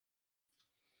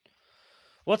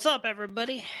What's up,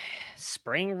 everybody?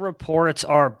 Spring reports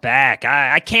are back.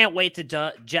 I can't wait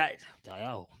to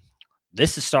oh,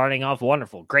 this is starting off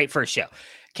wonderful. Great first show.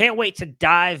 Can't wait to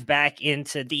dive back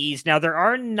into these. Now, there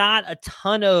are not a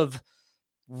ton of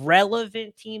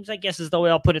relevant teams, I guess is the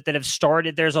way I'll put it, that have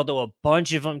started theirs, although a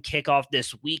bunch of them kick off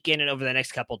this weekend and over the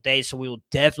next couple of days. So we will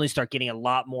definitely start getting a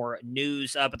lot more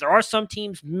news. But there are some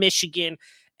teams, Michigan,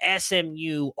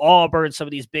 SMU, Auburn, some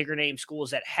of these bigger name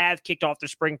schools that have kicked off their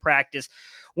spring practice.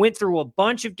 Went through a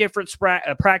bunch of different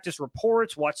practice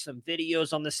reports, watched some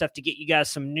videos on this stuff to get you guys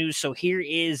some news. So here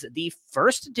is the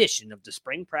first edition of the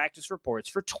spring practice reports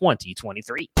for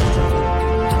 2023.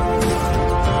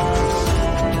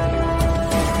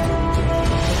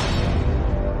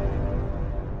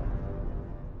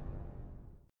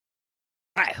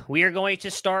 All right, we are going to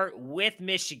start with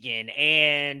Michigan,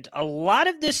 and a lot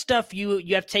of this stuff you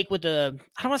have to take with I don't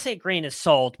want to say a grain of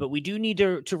salt, but we do need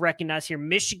to recognize here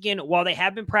Michigan, while they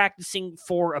have been practicing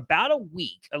for about a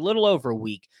week, a little over a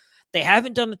week, they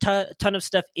haven't done a ton of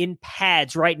stuff in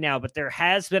pads right now, but there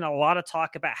has been a lot of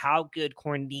talk about how good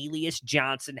Cornelius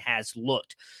Johnson has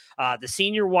looked. The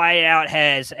senior wideout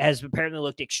has apparently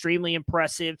looked extremely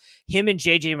impressive. Him and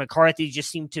JJ McCarthy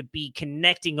just seem to be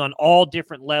connecting on all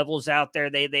different levels out there.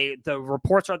 The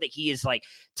reports are that he is like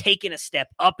taking a step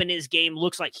up in his game.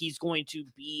 Looks like he's going to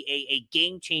be a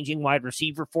game-changing wide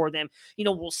receiver for them. You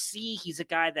know, we'll see. He's a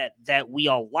guy that we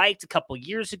all liked a couple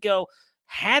years ago.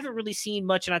 Haven't really seen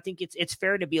much, and I think it's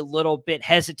fair to be a little bit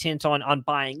hesitant on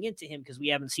buying into him because we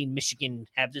haven't seen Michigan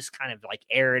have this kind of like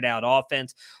aired out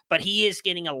offense. But he is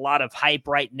getting a lot of hype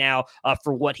right now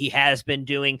for what he has been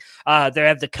doing.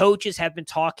 The coaches have been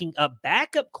talking a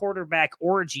backup quarterback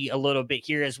Orji a little bit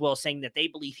here as well, saying that they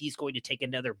believe he's going to take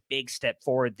another big step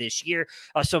forward this year.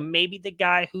 So maybe the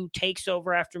guy who takes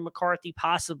over after McCarthy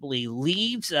possibly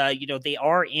leaves. They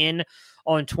are in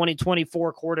on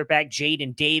 2024 quarterback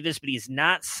Jaden Davis, but he's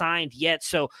not signed yet.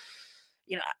 So,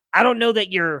 I don't know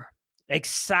that you're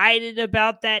excited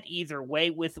about that either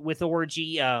way with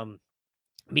Orji.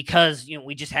 Because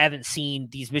we just haven't seen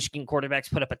these Michigan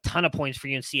quarterbacks put up a ton of points for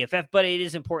you in CFF, but it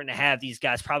is important to have these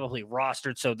guys probably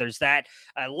rostered. So there's that.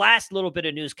 Last little bit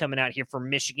of news coming out here from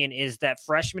Michigan is that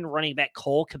freshman running back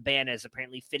Cole Cabana is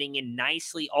apparently fitting in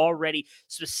nicely already,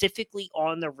 specifically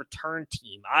on the return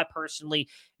team. I personally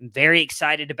am very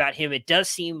excited about him. It does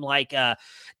seem like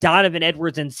Donovan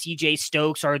Edwards and CJ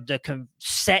Stokes are the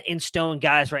set in stone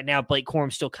guys right now. Blake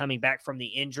Corum still coming back from the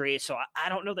injury. So I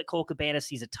don't know that Cole Cabana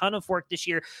sees a ton of work this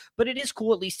year, but it is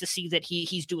cool at least to see that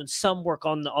he's doing some work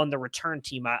on the return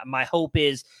team. My hope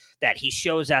is that he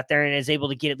shows out there and is able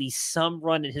to get at least some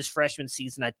run in his freshman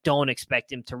season. I don't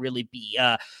expect him to really be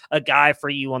a guy for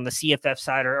you on the CFF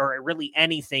side or really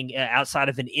anything outside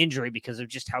of an injury because of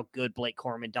just how good Blake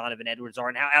Corum and Donovan Edwards are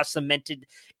and how cemented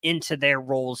into their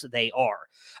roles they are.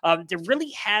 There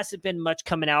really hasn't been much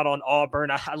coming out on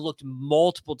Auburn. I looked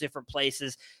multiple different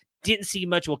places. Didn't see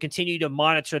much. We'll continue to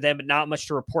monitor them, but not much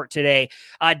to report today.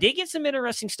 Did get some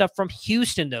interesting stuff from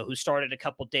Houston, though, who started a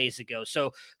couple days ago. So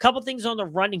a couple things on the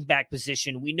running back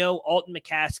position. We know Alton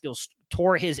McCaskill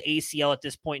tore his ACL at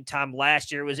this point in time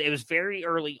last year. It was very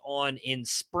early on in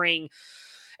spring.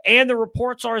 And the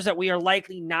reports are that we are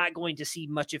likely not going to see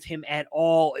much of him at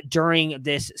all during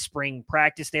this spring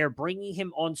practice. They're bringing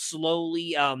him on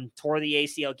slowly. Tore the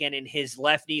ACL again in his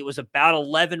left knee. It was about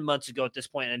 11 months ago at this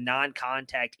point, a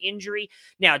non-contact injury.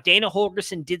 Now, Dana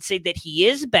Holgorsen did say that he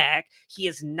is back. He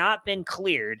has not been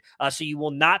cleared, so you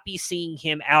will not be seeing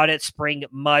him out at spring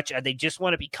much. They just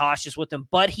want to be cautious with him,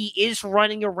 but he is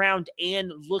running around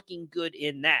and looking good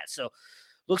in that. So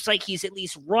looks like he's at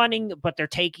least running, but they're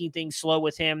taking things slow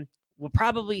with him. We'll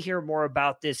probably hear more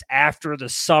about this after the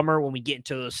summer when we get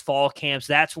into those fall camps.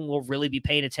 That's when we'll really be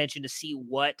paying attention to see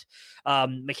what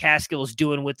McCaskill is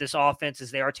doing with this offense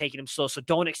as they are taking him slow. So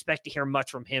don't expect to hear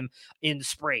much from him in the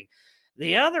spring.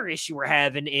 The other issue we're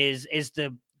having is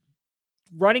the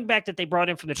running back that they brought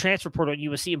in from the transfer portal at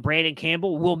USC, and Brandon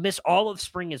Campbell, will miss all of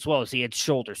spring as well as he had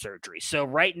shoulder surgery. So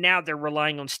right now they're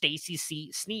relying on Stacy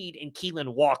Sneed and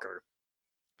Keelan Walker.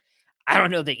 I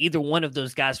don't know that either one of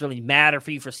those guys really matter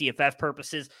for you for CFF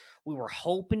purposes. We were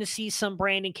hoping to see some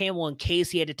Brandon Campbell in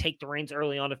case he had to take the reins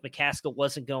early on if McCaskill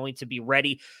wasn't going to be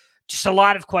ready. Just a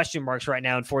lot of question marks right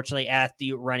now, unfortunately, at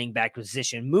the running back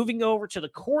position. Moving over to the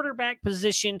quarterback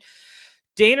position,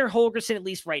 Danner Holgerson, at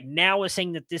least right now, is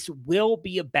saying that this will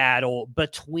be a battle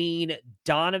between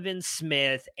Donovan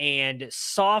Smith and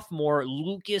sophomore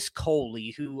Lucas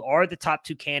Coley, who are the top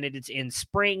two candidates in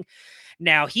spring.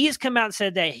 Now, he has come out and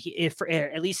said that if,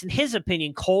 at least in his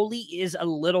opinion, Coley is a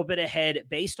little bit ahead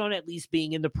based on at least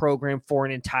being in the program for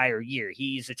an entire year.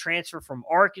 He's a transfer from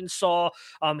Arkansas.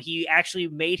 He actually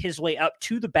made his way up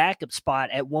to the backup spot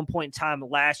at one point in time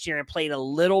last year and played a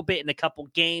little bit in a couple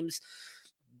games.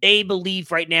 They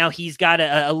believe right now he's got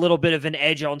a little bit of an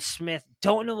edge on Smith.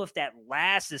 Don't know if that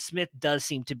lasts, as Smith does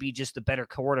seem to be just the better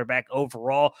quarterback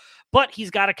overall, but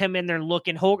he's got to come in there and look,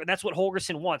 and that's what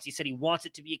Holgerson wants. He said he wants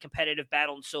it to be a competitive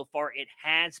battle, and so far it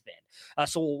has been.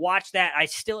 So we'll watch that. I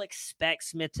still expect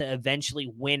Smith to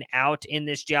eventually win out in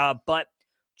this job, but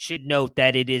should note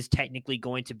that it is technically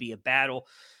going to be a battle.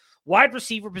 Wide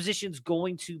receiver position is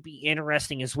going to be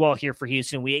interesting as well here for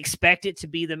Houston. We expect it to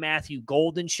be the Matthew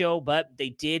Golden show, but they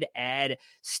did add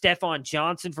Stephon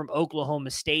Johnson from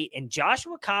Oklahoma State and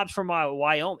Joshua Cobbs from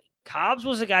Wyoming. Cobbs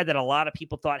was a guy that a lot of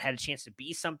people thought had a chance to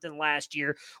be something last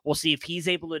year. We'll see if he's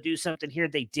able to do something here.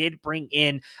 They did bring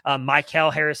in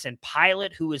Michael Harrison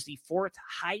Pilot, who is the fourth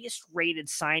highest rated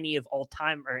signee of all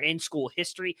time or in school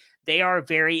history. They are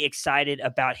very excited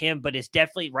about him, but it's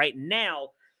definitely right now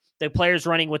the players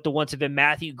running with the ones have been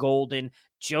Matthew Golden,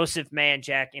 Joseph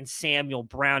Manjack, and Samuel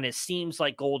Brown. It seems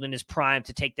like Golden is primed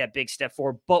to take that big step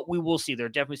forward, but we will see. There are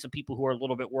definitely some people who are a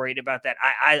little bit worried about that.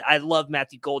 I love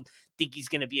Matthew Golden. Think he's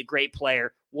going to be a great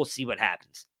player. We'll see what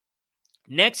happens.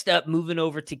 Next up, moving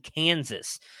over to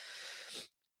Kansas.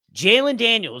 Jalen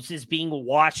Daniels is being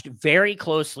watched very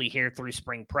closely here through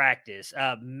spring practice.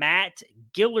 Matt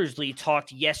Gildersleeve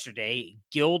talked yesterday.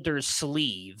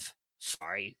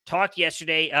 Talked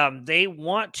yesterday. They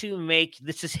want to make,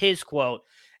 this is his quote,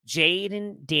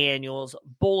 Jaden Daniels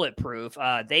bulletproof.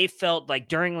 They felt like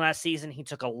during last season, he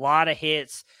took a lot of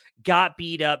hits, got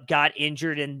beat up, got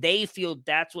injured, and they feel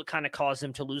that's what kind of caused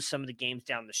him to lose some of the games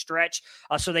down the stretch.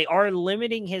 So they are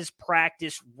limiting his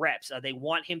practice reps. They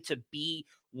want him to be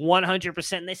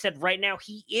 100%. And they said right now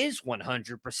he is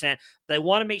 100%. They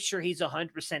want to make sure he's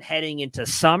 100% heading into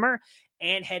summer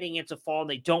and heading into fall.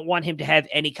 They don't want him to have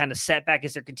any kind of setback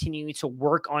as they're continuing to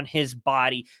work on his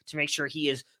body to make sure he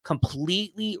is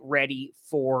completely ready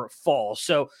for fall.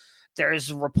 So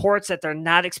there's reports that they're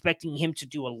not expecting him to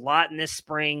do a lot in this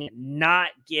spring, not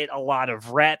get a lot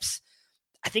of reps.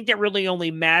 I think that really only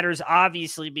matters,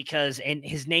 obviously, because, and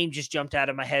his name just jumped out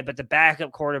of my head, but the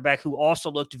backup quarterback who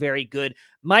also looked very good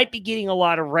might be getting a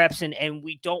lot of reps, and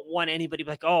we don't want anybody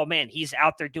like, oh, man, he's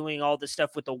out there doing all this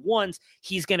stuff with the ones.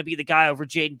 He's going to be the guy over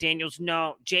Jaden Daniels.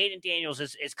 No, Jaden Daniels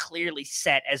is clearly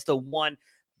set as the one.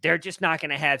 They're just not going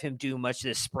to have him do much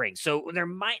this spring. So there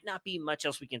might not be much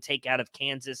else we can take out of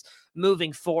Kansas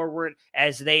moving forward,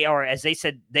 as they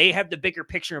said, they have the bigger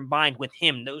picture in mind with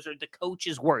him. Those are the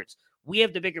coach's words. We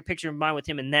have the bigger picture in mind with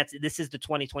him, and this is the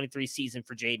 2023 season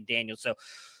for Jaden Daniels. So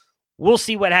we'll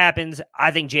see what happens.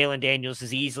 I think Jalen Daniels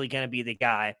is easily going to be the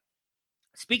guy.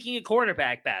 Speaking of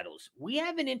quarterback battles, we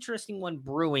have an interesting one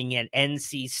brewing at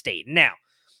NC State. Now,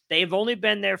 they've only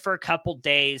been there for a couple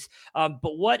days,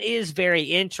 but what is very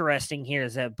interesting here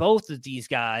is that both of these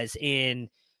guys in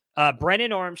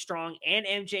Brennan Armstrong and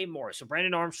MJ Morris. So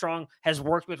Brennan Armstrong has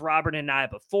worked with Robert and I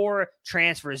before,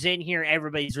 transfers in here.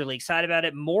 Everybody's really excited about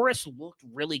it. Morris looked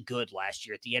really good last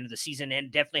year at the end of the season and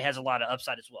definitely has a lot of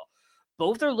upside as well.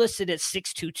 Both are listed at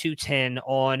 6'2", 210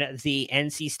 on the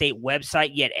NC State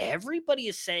website, yet everybody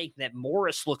is saying that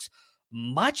Morris looks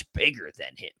much bigger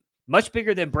than him, much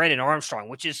bigger than Brennan Armstrong,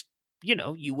 which is,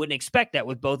 you wouldn't expect that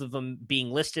with both of them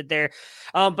being listed there.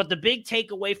 But the big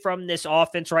takeaway from this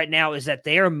offense right now is that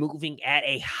they are moving at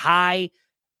a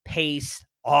high-paced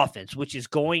offense, which is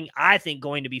I think,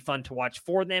 going to be fun to watch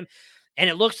for them. And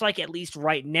it looks like, at least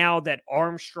right now, that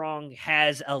Armstrong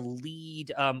has a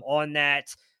lead on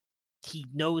that. He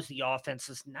knows the offense.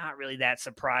 Is not really that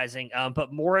surprising.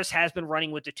 But Morris has been running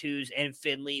with the twos and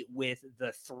Finley with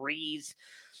the threes.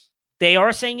 They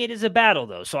are saying it is a battle,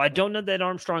 though, so I don't know that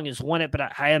Armstrong has won it,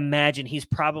 but I imagine he's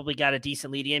probably got a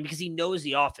decent lead in because he knows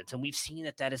the offense, and we've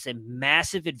seen that is a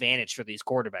massive advantage for these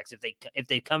quarterbacks. If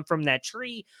they come from that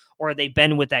tree or they've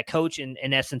been with that coach, in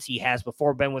essence, he has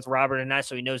before been with Robert and I,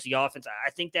 so he knows the offense.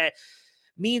 I think that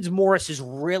means Morris has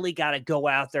really got to go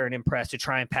out there and impress to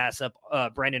try and pass up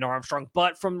Brendan Armstrong,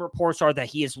 but from reports are that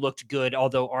he has looked good,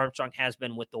 although Armstrong has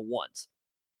been with the ones.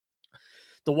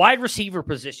 The wide receiver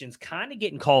position's kind of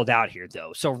getting called out here,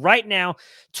 though. So right now,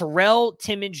 Terrell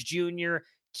Timmons Jr.,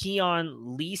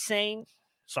 Keon Leesane.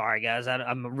 Sorry, guys,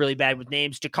 I'm really bad with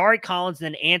names. Dakari Collins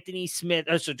and Anthony Smith.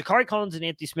 So Dakari Collins and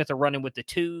Anthony Smith are running with the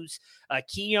twos.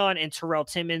 Keon and Terrell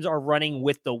Timmons are running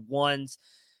with the ones.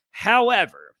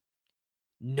 However,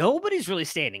 nobody's really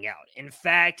standing out. In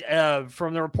fact,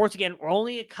 from the reports, again, we're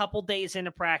only a couple days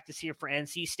into practice here for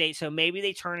NC State, so maybe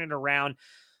they turn it around.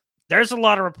 There's a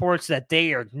lot of reports that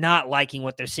they are not liking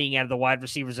what they're seeing out of the wide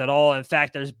receivers at all. In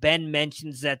fact, there's been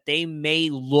mentions that they may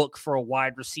look for a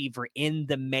wide receiver in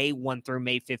the May 1 through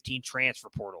May 15 transfer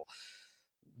portal.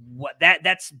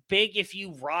 That's big if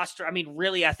you roster. I mean,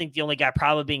 really, I think the only guy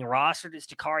probably being rostered is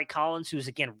Takari Collins, who's,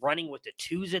 again, running with the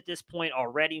twos at this point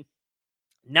already.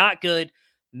 Not good.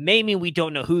 Maybe we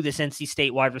don't know who this NC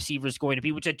State wide receiver is going to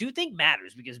be, which I do think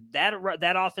matters because that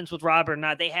offense with Robert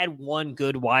Not, they had one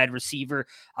good wide receiver.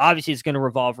 Obviously, it's going to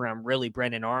revolve around really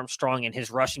Brennan Armstrong and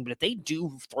his rushing, but if they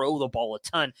do throw the ball a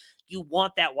ton, you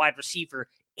want that wide receiver.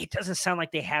 It doesn't sound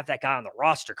like they have that guy on the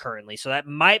roster currently, so that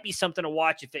might be something to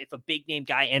watch if a big-name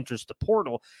guy enters the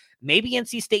portal. Maybe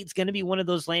NC State's going to be one of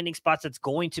those landing spots that's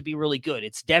going to be really good.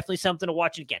 It's definitely something to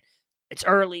watch. Again, it's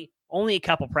early. Only a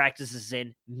couple practices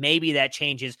in. Maybe that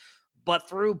changes. But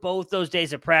through both those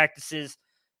days of practices,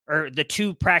 or the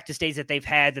 2 practice days that they've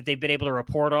had that they've been able to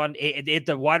report on,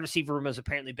 the wide receiver room has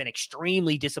apparently been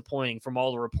extremely disappointing from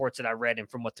all the reports that I read and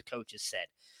from what the coaches said.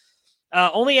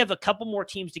 Only have a couple more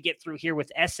teams to get through here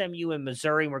with SMU and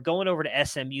Missouri. We're going over to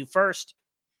SMU first.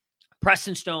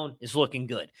 Preston Stone is looking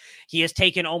good. He has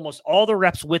taken almost all the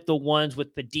reps with the ones,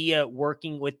 with Padilla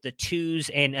working with the twos,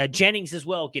 and Jennings as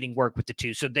well getting work with the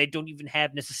twos. So they don't even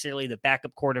have necessarily the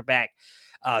backup quarterback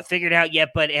figured out yet.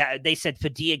 But they said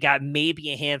Padilla got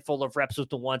maybe a handful of reps with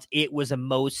the ones. It was a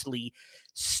mostly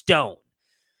Stone.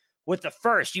 With the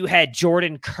first, you had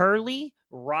Jordan Curley,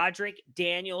 Roderick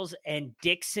Daniels, and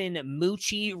Dixon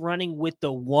Mucci running with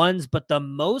the ones. But the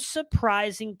most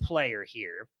surprising player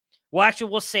here, well,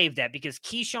 actually, we'll save that because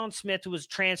Keyshawn Smith, who was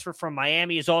transferred from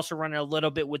Miami, is also running a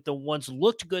little bit with the ones.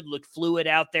 Looked good, looked fluid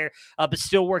out there, but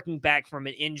still working back from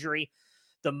an injury.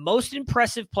 The most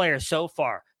impressive player so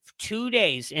far, 2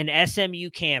 days in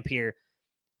SMU camp here,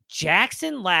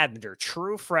 Jackson Lavender,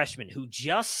 true freshman, who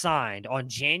just signed on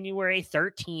January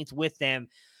 13th with them,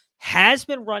 has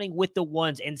been running with the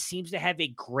ones and seems to have a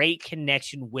great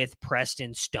connection with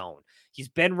Preston Stone. He's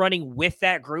been running with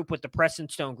that group, with the Preston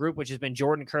Stone group, which has been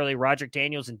Jordan Curley, Roderick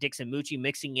Daniels, and Dixon Mucci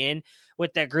mixing in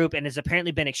with that group, and has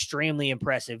apparently been extremely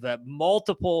impressive.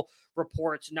 Multiple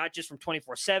reports, not just from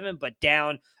 24/7, but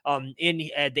down in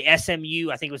the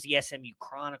SMU, I think it was the SMU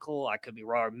Chronicle, I could be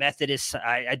wrong, Methodist,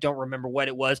 I don't remember what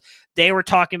it was. They were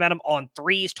talking about him on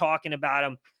threes, talking about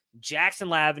him. Jackson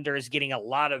Lavender is getting a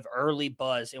lot of early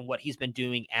buzz in what he's been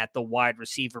doing at the wide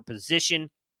receiver position.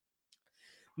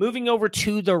 Moving over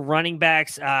to the running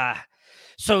backs,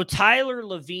 so Tyler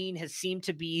Levine has seemed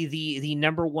to be the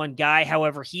number one guy.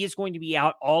 However, he is going to be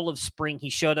out all of spring. He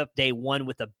showed up day 1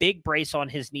 with a big brace on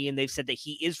his knee, and they've said that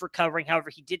he is recovering. However,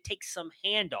 he did take some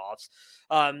handoffs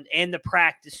in the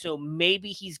practice, so maybe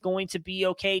he's going to be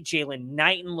okay. Jalen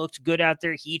Knighton looked good out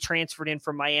there. He transferred in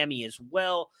from Miami as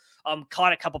well.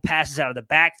 Caught a couple passes out of the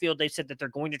backfield. They said that they're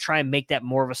going to try and make that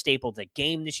more of a staple of the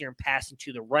game this year and passing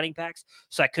to the running backs.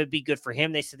 So that could be good for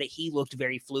him. They said that he looked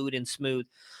very fluid and smooth.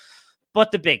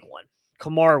 But the big one,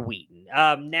 Kamar Wheaton.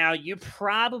 Now, you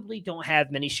probably don't have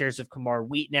many shares of Kamar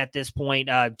Wheaton at this point.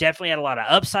 Definitely had a lot of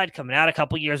upside coming out a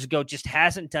couple years ago. Just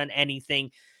hasn't done anything.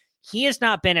 He has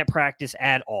not been at practice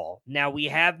at all. Now, we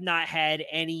have not had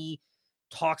any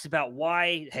talks about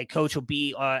why. Head coach will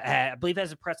be, I believe,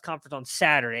 has a press conference on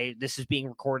Saturday. This is being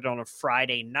recorded on a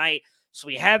Friday night, so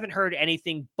we haven't heard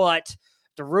anything, but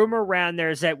the rumor around there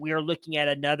is that we are looking at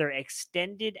another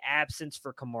extended absence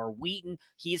for Kamar Wheaton.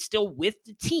 He is still with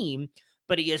the team,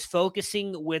 but he is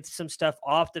focusing with some stuff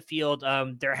off the field.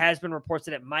 There has been reports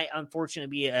that it might unfortunately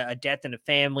be a death in the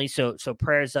family, so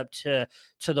prayers up to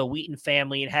the Wheaton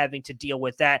family and having to deal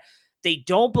with that. They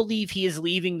don't believe he is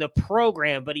leaving the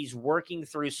program, but he's working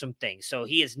through some things. So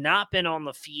he has not been on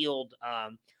the field,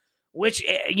 which,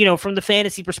 from the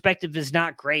fantasy perspective is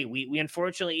not great. We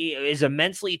unfortunately, as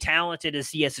immensely talented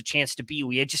as he has a chance to be,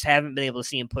 we just haven't been able to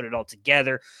see him put it all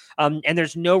together. And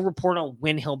there's no report on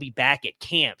when he'll be back at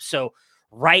camp. So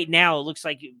right now it looks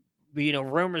like,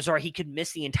 rumors are he could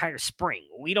miss the entire spring.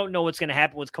 We don't know what's going to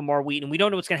happen with Kamar Wheaton. We don't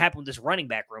know what's going to happen with this running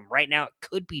back room. Right now it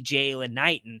could be Jalen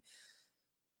Knighton.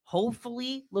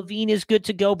 Hopefully Levine is good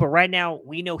to go, but right now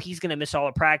we know he's going to miss all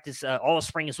of practice, all of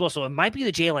spring as well. So it might be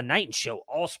the Jalen Knighton show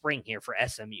all spring here for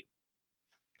SMU.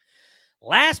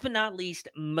 Last but not least,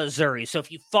 Missouri. So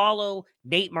if you follow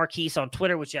Nate Marquise on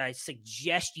Twitter, which I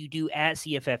suggest you do at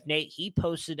CFF Nate, he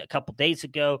posted a couple days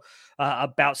ago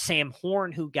about Sam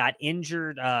Horn, who got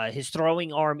injured, his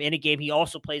throwing arm in a game. He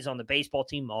also plays on the baseball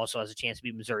team, also has a chance to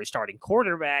be Missouri's starting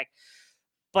quarterback.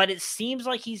 but it seems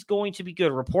like he's going to be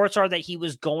good. Reports are that he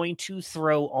was going to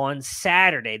throw on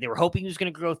Saturday. They were hoping he was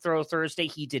going to go throw Thursday.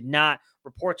 He did not.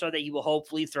 Reports are that he will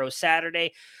hopefully throw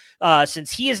Saturday.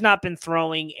 Since he has not been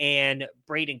throwing, and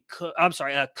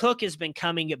Cook has been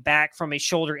coming back from a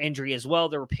shoulder injury as well.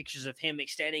 There were pictures of him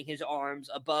extending his arms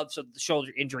above, so the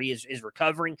shoulder injury is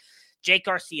recovering. Jake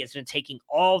Garcia has been taking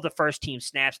all the first team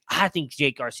snaps. I think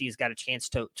Jake Garcia's got a chance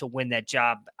to win that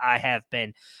job. I have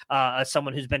been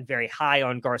someone who's been very high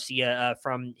on Garcia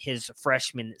from his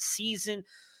freshman season.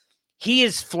 He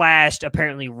has flashed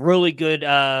apparently really good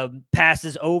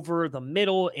passes over the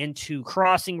middle into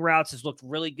crossing routes, has looked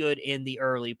really good in the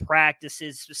early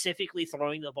practices, specifically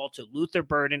throwing the ball to Luther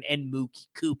Burden and Mookie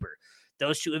Cooper.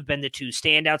 Those two have been the two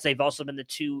standouts. They've also been the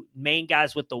two main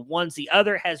guys with the ones. The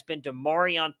other has been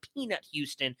Demarion Peanut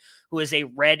Houston, who is a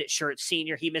red shirt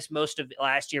senior. He missed most of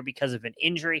last year because of an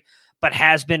injury, but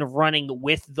has been running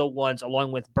with the ones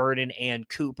along with Burden and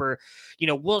Cooper.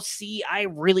 We'll see. I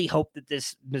really hope that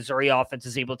this Missouri offense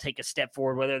is able to take a step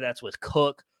forward, whether that's with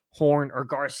Cook, Horn, or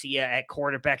Garcia at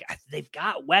quarterback. They've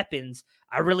got weapons.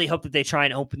 I really hope that they try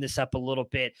and open this up a little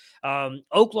bit.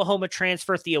 Oklahoma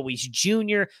transfer Theo Wease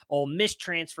Jr., Ole Miss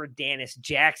transfer Dennis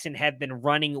Jackson have been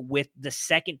running with the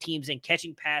second teams and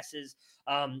catching passes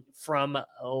from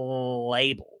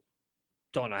Label.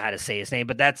 Don't know how to say his name,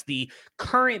 but that's the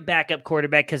current backup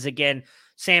quarterback because, again,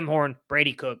 Sam Horn,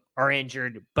 Brady Cook are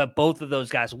injured, but both of those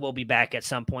guys will be back at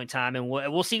some point in time, and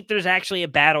we'll see if there's actually a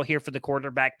battle here for the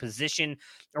quarterback position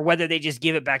or whether they just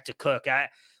give it back to Cook. I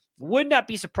would not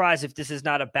be surprised if this is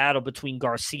not a battle between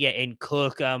Garcia and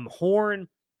Cook. Horn,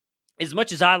 as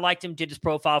much as I liked him, did his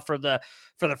profile for the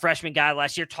freshman guy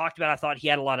last year, talked about, I thought he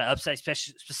had a lot of upside,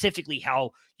 specifically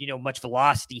how, much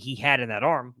velocity he had in that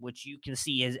arm, which you can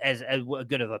see as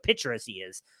good of a pitcher as he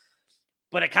is.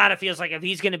 But it kind of feels like if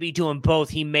he's going to be doing both,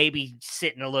 he may be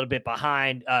sitting a little bit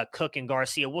behind Cook and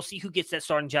Garcia. We'll see who gets that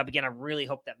starting job. Again, I really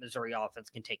hope that Missouri offense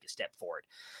can take a step forward.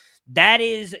 That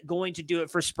is going to do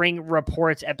it for Spring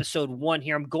Reports episode 1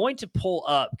 here. I'm going to pull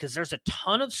up because there's a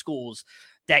ton of schools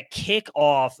that kick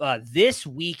off this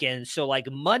weekend. So like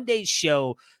Monday's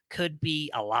show could be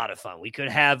a lot of fun. We could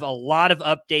have a lot of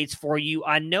updates for you.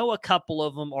 I know a couple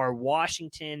of them are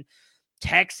Washington.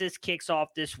 Texas kicks off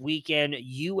this weekend.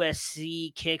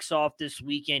 USC kicks off this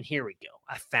weekend. Here we go.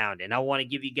 I found it. And I want to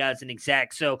give you guys an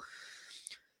exact. So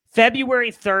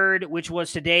February 3rd, which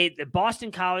was today, the Boston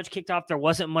College kicked off. There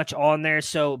wasn't much on there.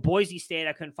 So Boise State,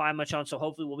 I couldn't find much on. So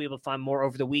hopefully we'll be able to find more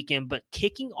over the weekend. But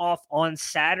kicking off on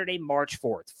Saturday, March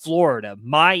 4th, Florida,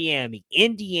 Miami,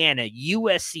 Indiana,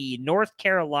 USC, North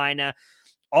Carolina,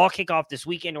 all kick off this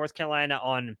weekend. North Carolina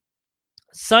on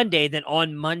Sunday. Then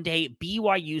on Monday,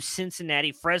 BYU,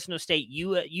 Cincinnati, Fresno State,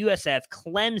 USF,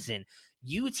 Clemson,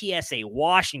 UTSA,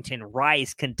 Washington,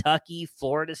 Rice, Kentucky,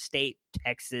 Florida State,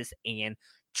 Texas, and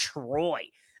Troy.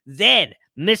 Then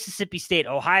Mississippi State,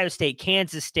 Ohio State,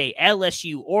 Kansas State,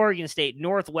 LSU, Oregon State,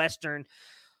 Northwestern.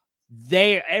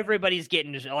 Everybody's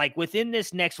getting, like, within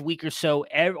this next week or so,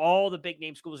 all the big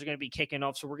name schools are going to be kicking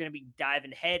off. So we're going to be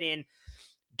diving head in.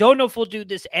 Don't know if we'll do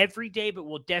this every day, but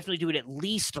we'll definitely do it at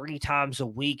least 3 times a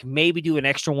week. Maybe do an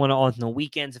extra one on the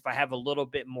weekends if I have a little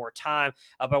bit more time.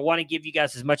 But I want to give you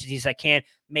guys as much as I can.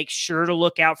 Make sure to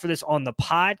look out for this on the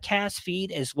podcast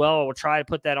feed as well. I will try to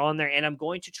put that on there. And I'm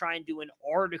going to try and do an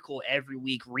article every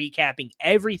week recapping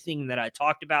everything that I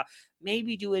talked about.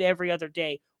 Maybe do it every other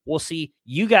day. We'll see.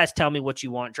 You guys tell me what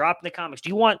you want. Drop in the comments. Do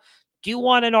you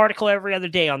want an article every other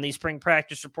day on these spring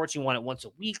practice reports? You want it once a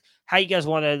week? How you guys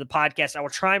want the podcast? I will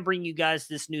try and bring you guys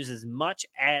this news as much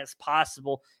as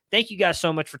possible. Thank you guys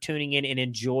so much for tuning in and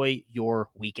enjoy your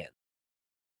weekend.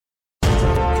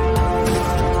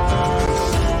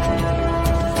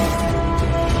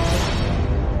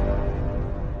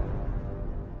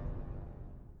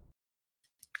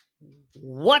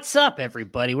 What's up,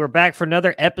 everybody? We're back for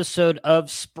another episode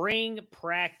of Spring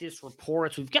Practice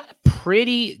Reports. We've got a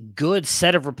pretty good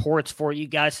set of reports for you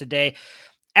guys today.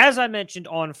 As I mentioned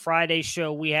on Friday's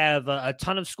show, we have a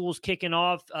ton of schools kicking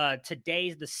off.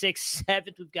 Today's the 6th,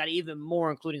 7th. We've got even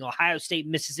more, including Ohio State,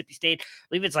 Mississippi State. I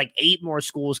believe it's like 8 more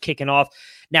schools kicking off.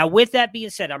 Now, with that being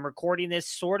said, I'm recording this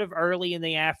sort of early in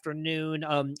the afternoon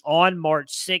on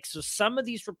March 6th. So some of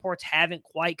these reports haven't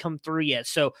quite come through yet.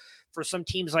 So for some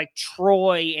teams like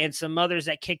Troy and some others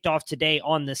that kicked off today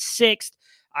on the 6th,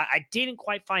 I didn't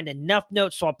quite find enough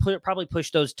notes, so I'll probably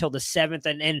push those till the 7th.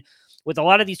 And with a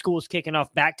lot of these schools kicking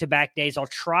off back-to-back days, I'll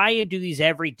try and do these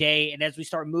every day. And as we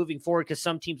start moving forward, because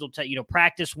some teams will tell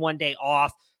practice one day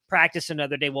off, practice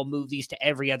another day, we'll move these to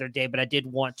every other day. But I did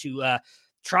want to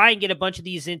try and get a bunch of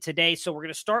these in today. So we're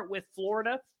going to start with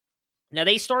Florida. Now,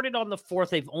 they started on the 4th.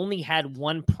 They've only had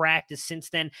one practice since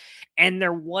then, and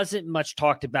there wasn't much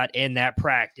talked about in that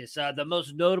practice. The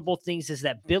most notable things is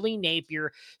that Billy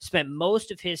Napier spent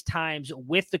most of his times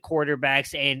with the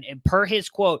quarterbacks, and per his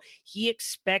quote, he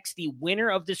expects the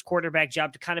winner of this quarterback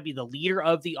job to kind of be the leader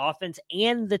of the offense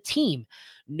and the team.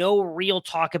 No real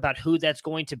talk about who that's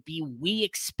going to be. We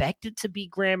expect it to be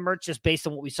Graham Mertz just based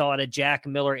on what we saw out of Jack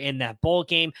Miller in that bowl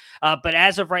game. But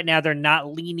as of right now, they're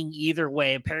not leaning either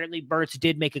way. Apparently, Mertz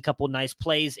did make a couple nice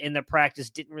plays in the practice.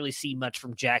 Didn't really see much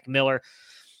from Jack Miller.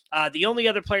 The only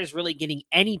other players really getting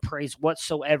any praise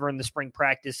whatsoever in the spring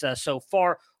practice so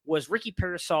far was Ricky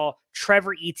Pearsall,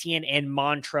 Trevor Etienne, and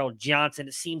Montrell Johnson.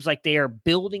 It seems like they are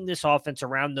building this offense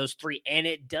around those three, and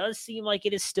it does seem like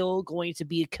it is still going to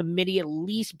be a committee, at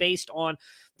least based on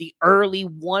the early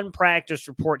one practice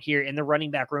report here in the running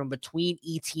back room between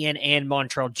Etienne and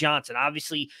Montrell Johnson.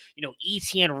 Obviously,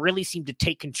 Etienne really seemed to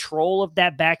take control of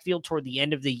that backfield toward the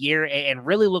end of the year and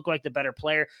really look like the better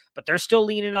player, but they're still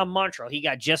leaning on Montrell. He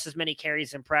got just as many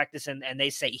carries in practice, and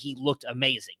they say he looked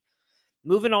amazing.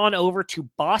 Moving on over to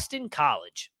Boston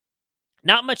College.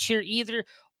 Not much here either.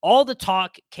 All the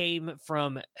talk came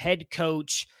from head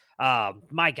coach.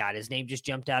 My God, his name just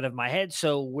jumped out of my head.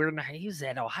 So he's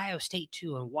at Ohio State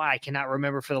too. And why I cannot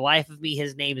remember for the life of me.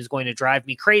 His name is going to drive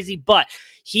me crazy. But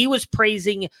he was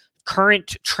praising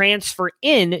current transfer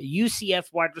in UCF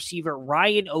wide receiver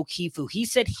Ryan O'Keefe. He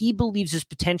said he believes is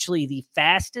potentially the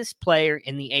fastest player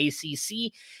in the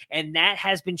ACC, and that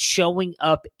has been showing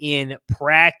up in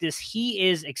practice. He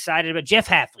is excited about Jeff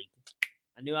Hafley.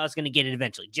 I knew I was going to get it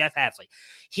eventually. Jeff Hafley.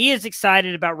 He is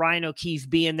excited about Ryan O'Keefe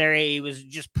being there. He was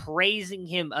just praising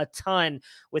him a ton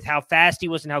with how fast he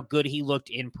was and how good he looked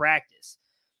in practice.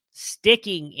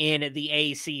 Sticking in the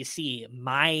ACC,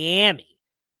 Miami.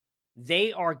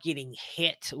 They are getting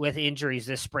hit with injuries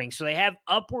this spring. So they have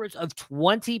upwards of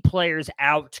 20 players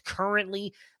out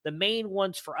currently. The main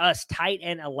ones for us, tight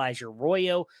end Elijah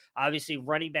Arroyo. Obviously,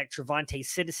 running back Trevante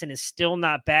Citizen is still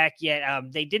not back yet.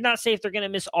 They did not say if they're going to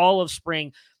miss all of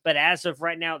spring, but as of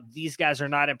right now, these guys are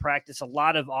not in practice. A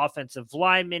lot of offensive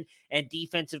linemen and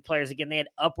defensive players. Again, they had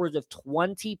upwards of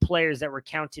 20 players that were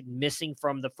counted missing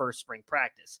from the first spring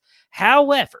practice.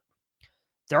 However,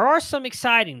 there are some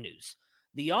exciting news.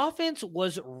 The offense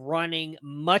was running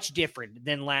much different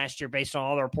than last year based on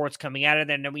all the reports coming out of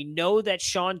there. And we know that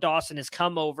Sean Dawson has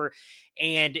come over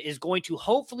and is going to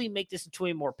hopefully make this into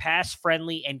a more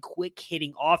pass-friendly and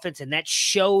quick-hitting offense, and that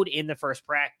showed in the first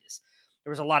practice.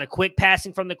 There was a lot of quick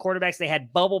passing from the quarterbacks. They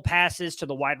had bubble passes to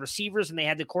the wide receivers, and they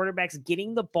had the quarterbacks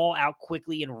getting the ball out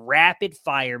quickly in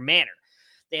rapid-fire manner.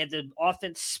 They had the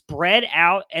offense spread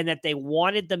out, and that they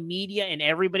wanted the media and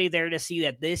everybody there to see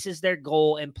that this is their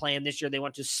goal and plan this year. They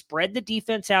want to spread the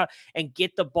defense out and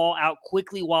get the ball out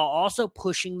quickly while also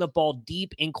pushing the ball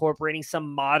deep, incorporating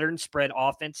some modern spread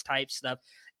offense type stuff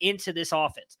into this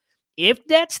offense. If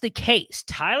that's the case,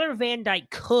 Tyler Van Dyke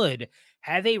could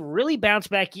have a really bounce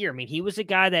back year. I mean, he was a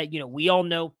guy that, we all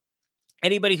know.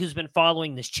 Anybody who's been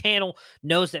following this channel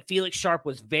knows that Felix Sharp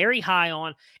was very high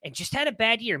on and just had a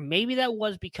bad year. Maybe that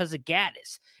was because of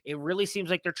Gaddis. It really seems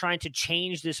like they're trying to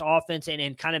change this offense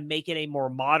and kind of make it a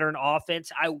more modern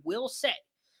offense. I will say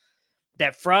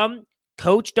that from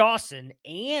Coach Dawson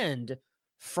and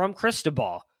from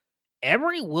Cristobal,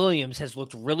 Emory Williams has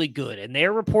looked really good, and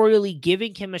they're reportedly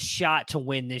giving him a shot to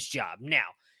win this job. Now,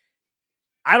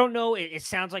 I don't know. It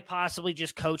sounds like possibly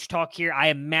just coach talk here. I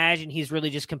imagine he's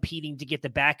really just competing to get the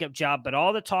backup job. But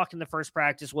all the talk in the first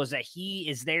practice was that he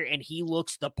is there and he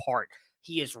looks the part.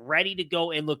 He is ready to go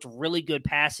and looked really good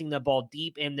passing the ball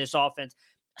deep in this offense.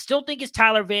 I still think it's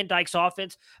Tyler Van Dyke's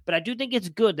offense, but I do think it's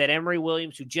good that Emory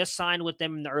Williams, who just signed with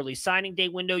them in the early signing day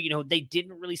window, they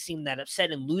didn't really seem that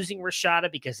upset in losing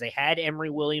Rashada because they had Emory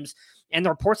Williams. And the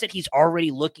reports that he's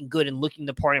already looking good and looking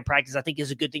the part in practice, I think is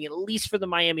a good thing, at least for the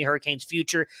Miami Hurricanes'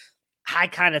 future. I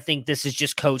kind of think this is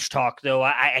just coach talk, though.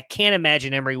 I can't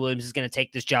imagine Emory Williams is going to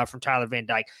take this job from Tyler Van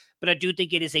Dyke, but I do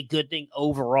think it is a good thing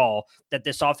overall that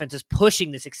this offense is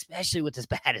pushing this, especially with as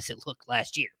bad as it looked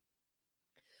last year.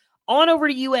 On over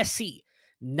to USC.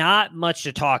 Not much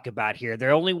to talk about here.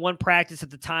 They're only one practice at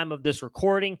the time of this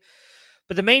recording.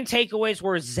 But the main takeaways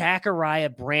were Zachariah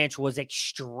Branch was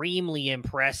extremely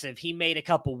impressive. He made a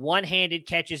couple one-handed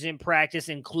catches in practice,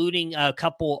 including a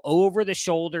couple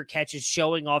over-the-shoulder catches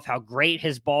showing off how great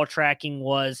his ball tracking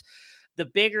was. The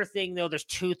bigger thing, though, there's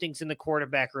two things in the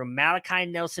quarterback room. Malachi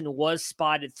Nelson was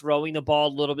spotted throwing the ball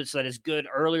a little bit, so that is good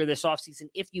earlier this offseason.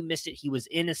 If you missed it, he was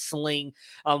in a sling.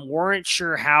 Weren't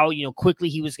sure how, quickly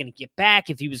he was going to get back,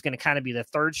 if he was going to kind of be the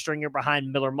third stringer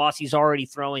behind Miller Moss. He's already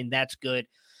throwing. That's good.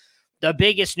 The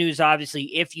biggest news,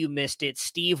 obviously, if you missed it,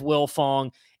 Steve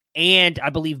Wilfong And I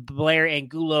believe Blair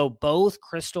Angulo both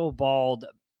crystal balled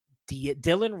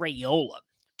Dylan Raiola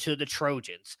to the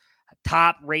Trojans.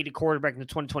 Top-rated quarterback in the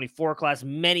 2024 class.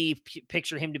 Many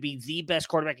picture him to be the best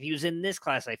quarterback. If he was in this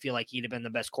class, I feel like he'd have been the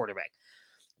best quarterback.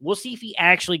 We'll see if he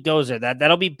actually goes there.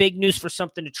 That'll be big news for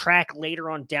something to track later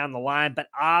on down the line. But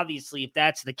obviously, if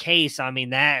that's the case, I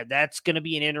mean, that's going to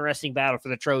be an interesting battle for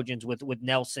the Trojans with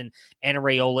Nelson and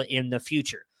Raiola in the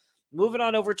future. Moving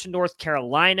on over to North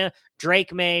Carolina,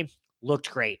 Drake May looked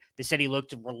great. They said he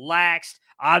looked relaxed.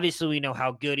 Obviously, we know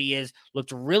how good he is.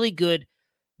 Looked really good.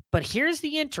 But here's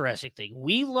the interesting thing.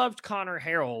 We loved Connor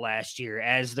Harrell last year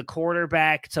as the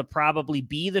quarterback to probably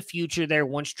be the future there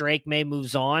once Drake May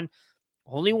moves on.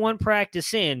 Only one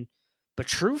practice in, but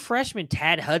true freshman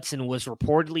Tad Hudson was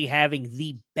reportedly having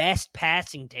the best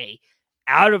passing day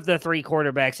out of the three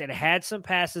quarterbacks and had some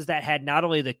passes that had not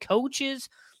only the coaches,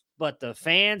 but the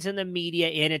fans and the media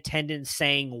in attendance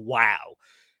saying, wow.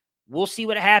 We'll see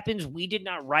what happens. We did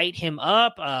not write him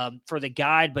up for the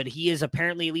guide, but he is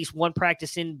apparently at least one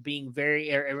practice in being very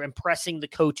impressing the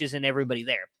coaches and everybody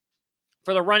there.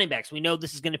 For the running backs, we know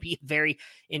this is going to be a very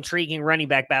intriguing running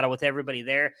back battle with everybody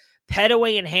there.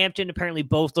 Pettaway and Hampton apparently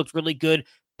both looked really good.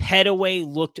 Pettaway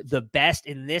looked the best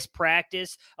in this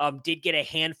practice, did get a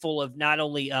handful of not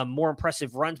only more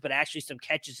impressive runs, but actually some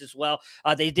catches as well.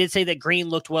 They did say that Green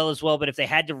looked well as well, but if they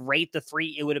had to rate the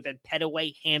three, it would have been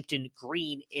Pettaway, Hampton,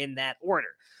 Green in that order.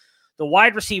 The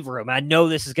wide receiver room, I know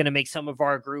this is going to make some of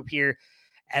our group here,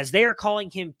 as they are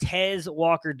calling him Tez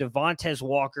Walker, Devontae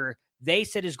Walker, they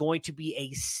said is going to be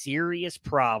a serious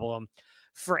problem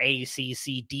for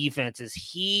ACC defenses.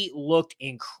 He looked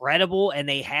incredible, and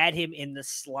they had him in the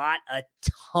slot a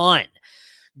ton.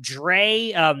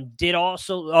 Dre did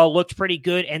also looked pretty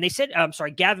good, and they said,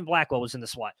 Gavin Blackwell was in the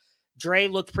slot. Dre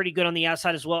looked pretty good on the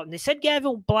outside as well, and they said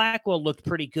Gavin Blackwell looked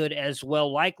pretty good as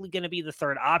well, likely going to be the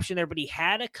third option there, but he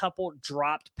had a couple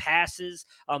dropped passes,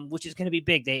 which is going to be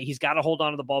big. He's got to hold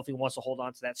on to the ball if he wants to hold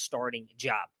on to that starting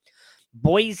job.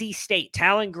 Boise State,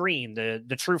 Talon Green,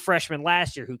 the true freshman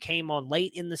last year who came on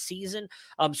late in the season,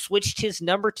 switched his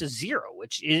number to 0,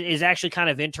 which is actually kind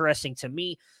of interesting to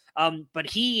me. But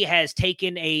he has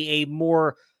taken a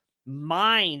more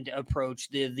mind approach,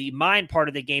 the mind part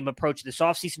of the game approach this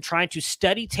offseason, trying to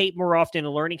study tape more often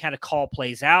and learning how to call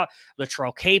plays out.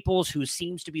 Latrell Caples, who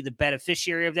seems to be the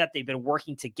beneficiary of that, they've been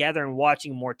working together and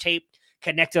watching more tape.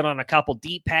 Connected on a couple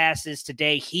deep passes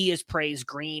today. He has praised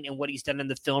Green and what he's done in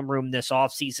the film room this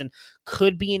offseason.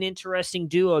 Could be an interesting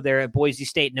duo there at Boise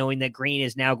State, knowing that Green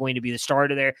is now going to be the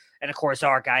starter there. And, of course,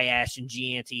 our guy Ashton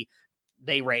Gianti,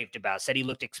 they raved about, said he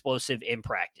looked explosive in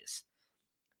practice.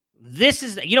 This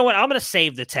is, you know what, I'm going to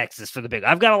save the Texas for the big.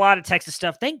 I've got a lot of Texas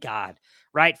stuff. Thank God,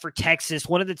 right, for Texas.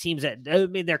 One of the teams that, I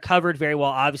mean, they're covered very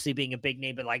well, obviously being a big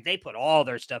name, but like they put all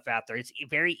their stuff out there. It's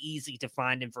very easy to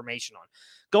find information on.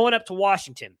 Going up to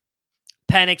Washington,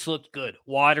 Penix looked good.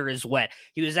 Water is wet.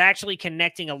 He was actually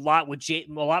connecting a lot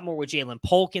more with Jalen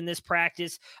Polk in this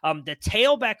practice. The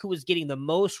tailback who was getting the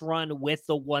most run with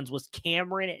the ones was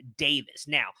Cameron Davis.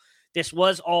 Now, this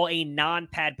was all a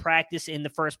non-pad practice in the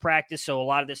first practice, so a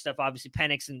lot of this stuff, obviously,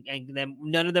 Penix and them,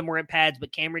 none of them were in pads,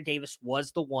 but Cameron Davis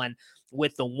was the one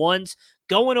with the ones.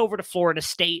 Going over to Florida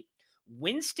State,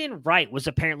 Winston Wright was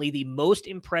apparently the most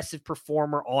impressive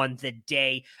performer on the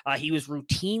day. He was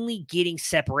routinely getting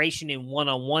separation in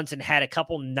one-on-ones and had a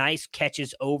couple nice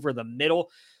catches over the middle.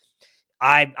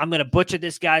 I'm going to butcher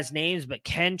this guy's names, but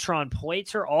Kentron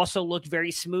Poitzer also looked very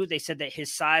smooth. They said that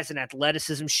his size and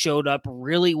athleticism showed up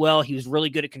really well. He was really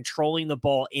good at controlling the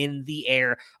ball in the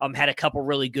air, had a couple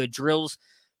really good drills.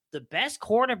 The best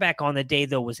quarterback on the day,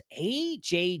 though, was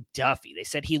A.J. Duffy. They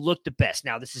said he looked the best.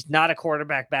 Now, this is not a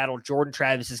quarterback battle. Jordan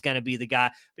Travis is going to be the guy.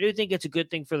 But I do think it's a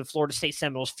good thing for the Florida State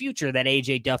Seminoles' future that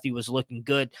A.J. Duffy was looking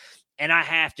good. And I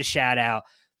have to shout out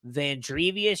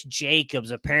Vandrevius Jacobs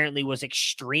apparently was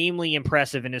extremely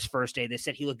impressive in his first day. They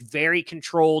said he looked very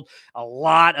controlled, a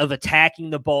lot of attacking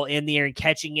the ball in the air and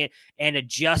catching it, and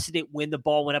adjusted it when the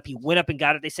ball went up. He went up and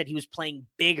got it. They said he was playing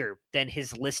bigger than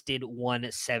his listed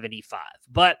 175.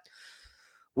 But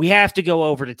we have to go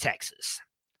over to Texas.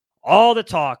 All the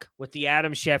talk with the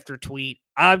Adam Schefter tweet.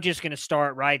 I'm just going to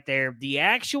start right there. The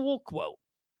actual quote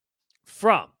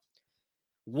from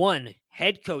one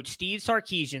head coach, Steve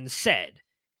Sarkisian, said,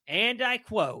 and I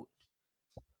quote,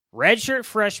 redshirt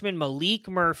freshman Malik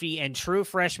Murphy and true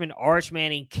freshman Arch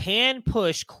Manning can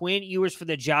push Quinn Ewers for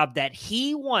the job that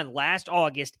he won last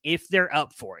August if they're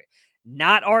up for it.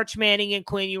 Not Arch Manning and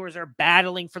Quinn Ewers are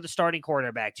battling for the starting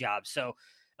quarterback job. So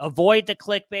avoid the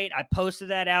clickbait. I posted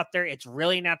that out there. It's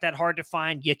really not that hard to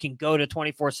find. You can go to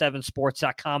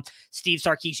 247sports.com. Steve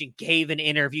Sarkisian gave an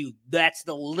interview. That's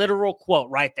the literal quote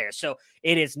right there. So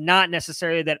it is not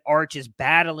necessarily that Arch is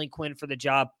battling Quinn for the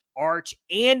job. Arch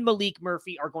and Maalik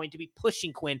Murphy are going to be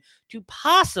pushing Quinn to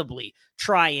possibly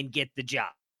try and get the job.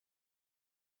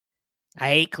 I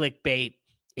hate clickbait.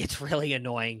 It's really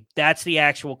annoying. That's the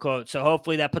actual quote. So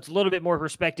hopefully that puts a little bit more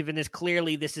perspective in this.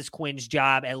 Clearly, this is Quinn's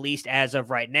job, at least as of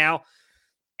right now.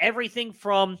 Everything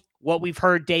from what we've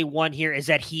heard day one here is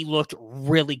that he looked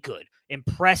really good.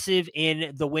 Impressive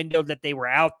in the window that they were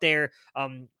out there.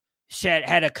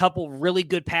 Had a couple really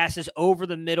good passes over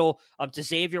the middle to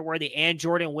Xavier Worthy and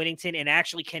Jordan Whittington, and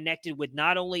actually connected with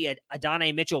not only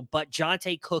Adonai Mitchell, but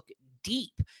Johntay Cook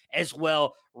deep as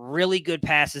well. Really good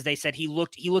passes. They said he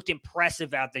looked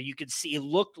impressive out there. You could see it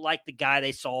looked like the guy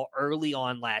they saw early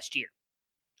on last year.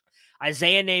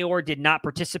 Isaiah Nayor did not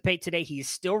participate today. He's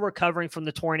still recovering from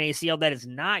the torn ACL. That is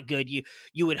not good.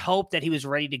 You would hope that he was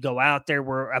ready to go out there.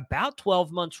 We're about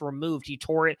 12 months removed. He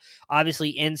tore it,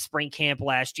 obviously, in spring camp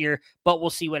last year, but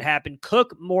we'll see what happened.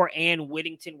 Cook, Moore, and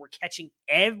Whittington were catching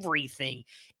everything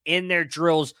in their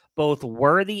drills. Both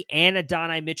Worthy and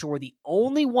Adonai Mitchell were the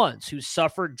only ones who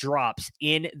suffered drops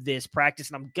in this practice.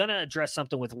 And I'm going to address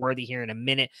something with Worthy here in a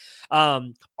minute.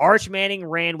 Arch Manning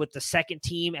ran with the second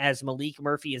team as Maalik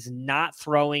Murphy is not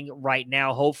throwing right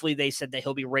now. Hopefully they said that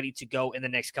he'll be ready to go in the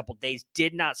next couple days.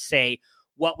 Did not say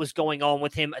what was going on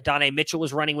with him. Adonai Mitchell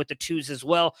was running with the twos as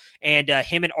well. And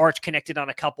him and Arch connected on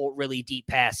a couple really deep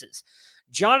passes.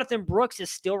 Jonathan Brooks is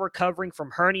still recovering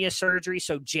from hernia surgery,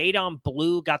 so Jadon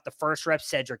Blue got the first rep.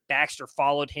 Cedric Baxter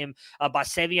followed him by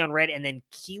Savion Red, and then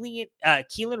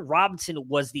Keelan Robinson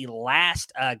was the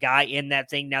last guy in that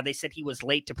thing. Now, they said he was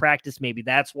late to practice. Maybe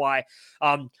that's why.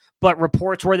 But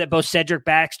reports were that both Cedric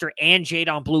Baxter and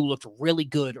Jadon Blue looked really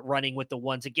good running with the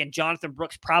ones. Again, Jonathan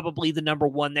Brooks probably the number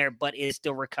one there, but is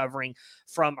still recovering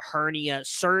from hernia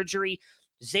surgery.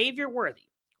 Xavier Worthy.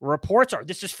 Reports are,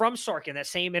 this is from Sark in that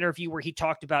same interview where he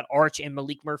talked about Arch and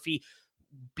Maalik Murphy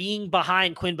being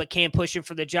behind Quinn but can't push him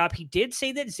for the job. He did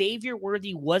say that Xavier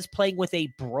Worthy was playing with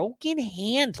a broken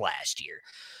hand last year.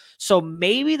 So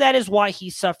maybe that is why he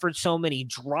suffered so many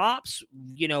drops.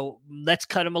 Let's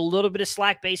cut him a little bit of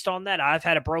slack based on that. I've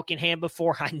had a broken hand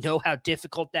before. I know how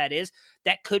difficult that is.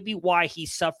 That could be why he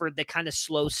suffered the kind of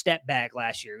slow step back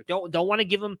last year. Don't want to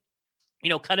give him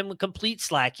cut him a complete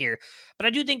slack here. But I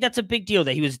do think that's a big deal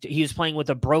that he was playing with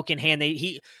a broken hand.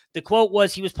 The quote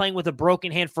was he was playing with a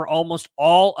broken hand for almost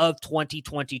all of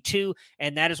 2022,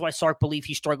 and that is why Sark believed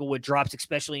he struggled with drops,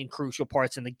 especially in crucial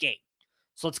parts in the game.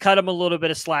 So let's cut him a little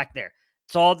bit of slack there.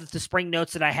 It's all the spring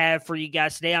notes that I have for you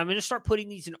guys today. I'm going to start putting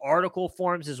these in article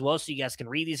forms as well, so you guys can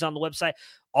read these on the website.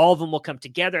 All of them will come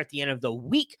together at the end of the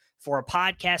week for a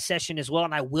podcast session as well.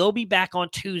 And I will be back on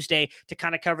Tuesday to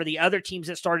kind of cover the other teams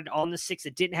that started on the 6th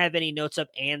that didn't have any notes up,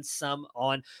 and some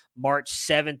on March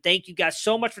 7th. Thank you guys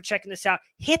so much for checking this out.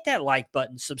 Hit that like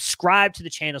button, subscribe to the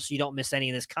channel so you don't miss any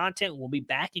of this content. We'll be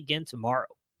back again tomorrow.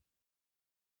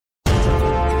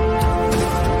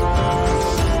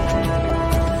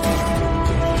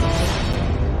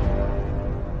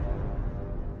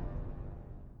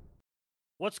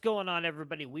 What's going on,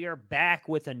 everybody? We are back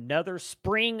with another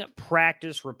spring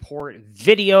practice report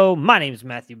video. My name is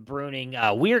Matthew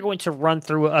Bruning. We are going to run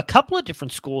through a couple of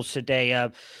different schools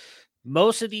today.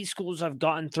 Most of these schools have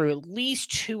gotten through at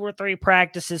least 2 or 3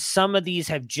 practices. Some of these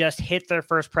have just hit their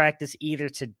first practice either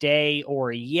today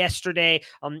or yesterday.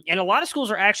 And a lot of schools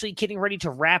are actually getting ready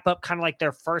to wrap up kind of like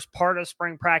their first part of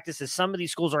spring practice, as some of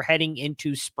these schools are heading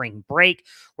into spring break,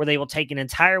 where they will take an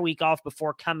entire week off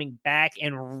before coming back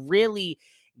and really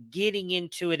getting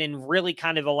into it and really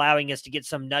kind of allowing us to get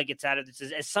some nuggets out of this.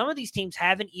 As some of these teams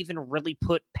haven't even really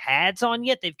put pads on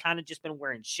yet. They've kind of just been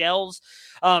wearing shells.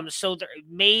 So there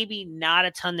maybe not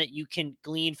a ton that you can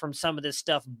glean from some of this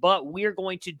stuff, but we're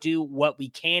going to do what we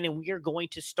can, and we are going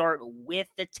to start with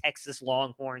the Texas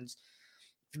Longhorns.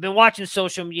 If you've been watching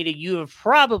social media, you have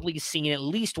probably seen at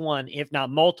least one, if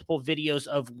not multiple videos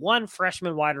of one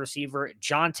freshman wide receiver,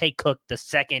 Johntay Cook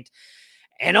II.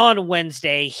 And on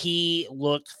Wednesday, he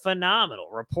looked phenomenal.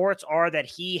 Reports are that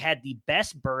he had the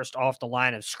best burst off the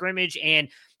line of scrimmage and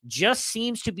just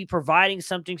seems to be providing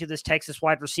something to this Texas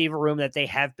wide receiver room that they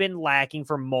have been lacking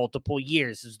for multiple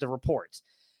years, is the reports.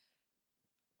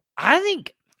 I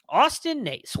think Austin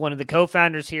Nace, one of the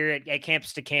co-founders here at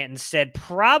Campus to Canton, said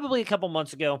probably a couple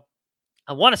months ago,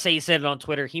 I want to say he said it on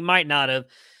Twitter, he might not have,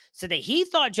 said that he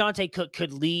thought Johntay Cook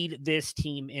could lead this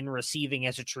team in receiving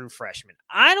as a true freshman.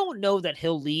 I don't know that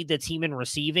he'll lead the team in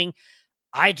receiving.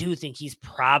 I do think he's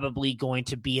probably going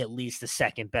to be at least the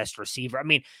second best receiver. I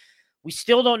mean, We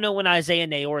still don't know when Isaiah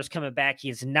Nayor is coming back. He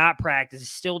is not practiced.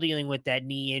 He's still dealing with that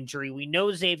knee injury. We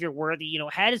know Xavier Worthy,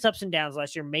 had his ups and downs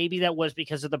last year. Maybe that was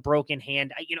because of the broken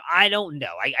hand. I don't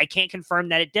know. I can't confirm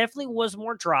that. It definitely was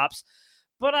more drops,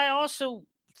 but I also,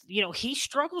 he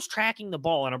struggles tracking the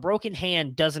ball, and a broken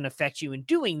hand doesn't affect you in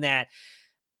doing that.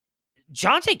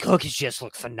 Johntay Cook has just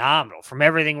looked phenomenal from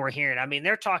everything we're hearing. I mean,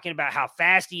 they're talking about how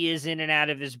fast he is in and out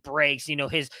of his breaks.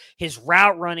 His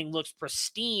route running looks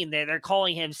pristine. They're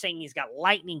calling him, saying he's got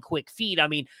lightning quick feet. I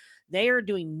mean, they are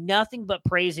doing nothing but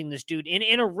praising this dude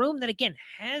in a room that, again,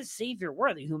 has Xavier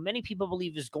Worthy, who many people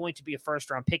believe is going to be a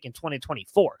first-round pick in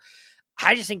 2024.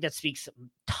 I just think that speaks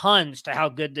tons to how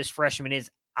good this freshman is.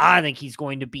 I think he's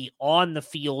going to be on the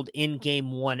field in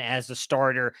game one as a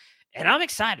starter, and I'm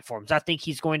excited for him. I think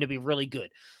he's going to be really good.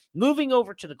 Moving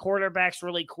over to the quarterbacks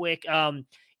really quick,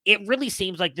 it really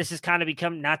seems like this has kind of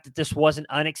become, not that this wasn't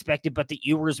unexpected, but the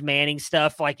Ewers Manning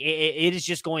stuff, like it is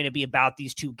just going to be about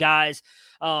these two guys.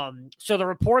 So the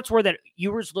reports were that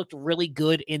Ewers looked really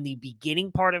good in the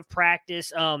beginning part of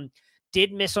practice.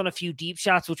 Did miss on a few deep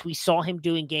shots, which we saw him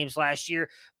do in games last year.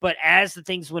 But as the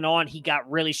things went on, he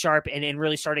got really sharp and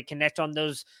really started to connect on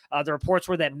those. The reports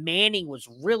were that Manning was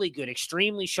really good,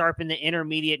 extremely sharp in the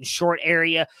intermediate and short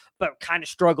area, but kind of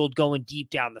struggled going deep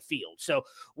down the field. So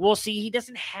we'll see. He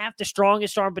doesn't have the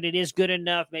strongest arm, but it is good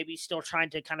enough. Maybe he's still trying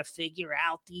to kind of figure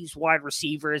out these wide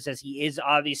receivers, as he is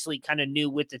obviously kind of new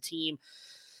with the team.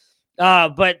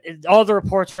 But all the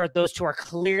reports are those two are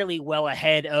clearly well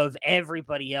ahead of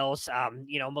everybody else.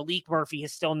 Malik Murphy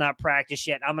has still not practiced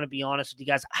yet. I'm going to be honest with you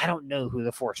guys. I don't know who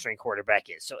the fourth-string quarterback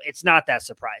is, so it's not that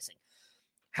surprising.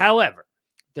 However,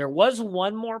 there was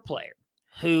one more player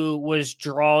who was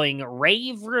drawing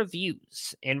rave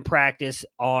reviews in practice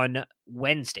on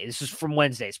Wednesday. This is from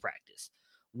Wednesday's practice.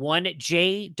 One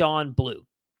Jadon Blue,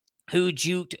 who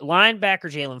juked linebacker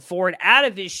Jalen Ford out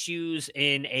of his shoes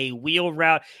in a wheel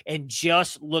route and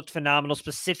just looked phenomenal,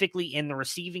 specifically in the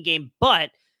receiving game. But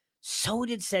so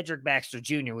did Cedric Baxter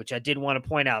Jr., which I did want to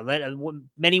point out.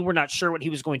 Many were not sure what he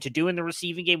was going to do in the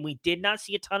receiving game. We did not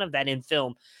see a ton of that in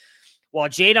film. While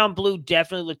Jadon Blue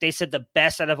definitely looked, they said, the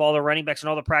best out of all the running backs and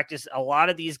all the practice, a lot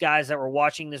of these guys that were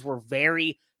watching this were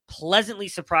very pleasantly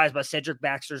surprised by Cedric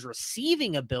Baxter's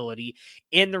receiving ability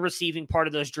in the receiving part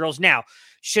of those drills. Now,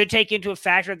 should take into a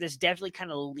factor this definitely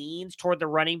kind of leans toward the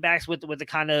running backs with the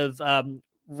kind of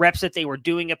reps that they were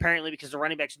doing, apparently, because the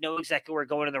running backs know exactly where they're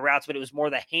going in the routes, but it was more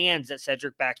the hands that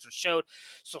Cedric Baxter showed.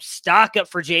 So stock up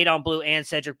for Jadon Blue and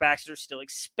Cedric Baxter. Still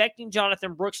expecting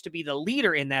Jonathan Brooks to be the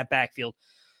leader in that backfield,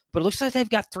 but it looks like they've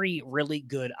got three really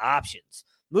good options.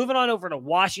 Moving on over to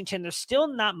Washington, there's still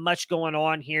not much going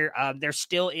on here. They're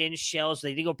still in shells.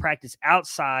 They did go practice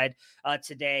outside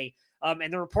today.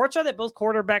 And the reports are that both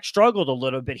quarterbacks struggled a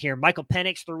little bit here. Michael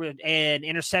Penix threw an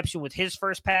interception with his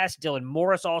first pass. Dylan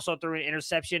Morris also threw an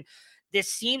interception. This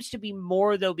seems to be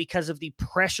more, though, because of the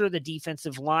pressure the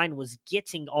defensive line was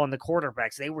getting on the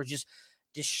quarterbacks. They were just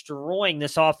destroying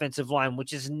this offensive line,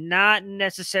 which is not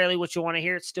necessarily what you want to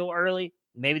hear. It's still early.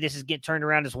 Maybe this is getting turned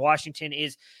around as Washington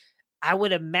is, I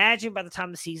would imagine, by the time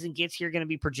the season gets here, going to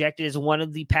be projected as one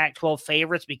of the Pac-12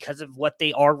 favorites because of what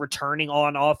they are returning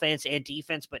on offense and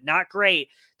defense, but not great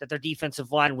that their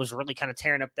defensive line was really kind of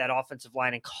tearing up that offensive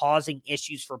line and causing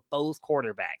issues for both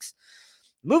quarterbacks.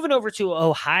 Moving over to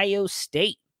Ohio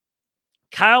State.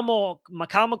 Kyle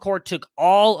McCord took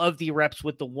all of the reps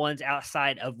with the ones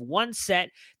outside of one set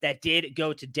that did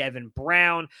go to Devin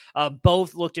Brown.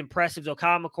 Both looked impressive, though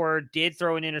Kyle McCord did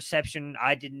throw an interception.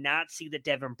 I did not see that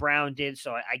Devin Brown did,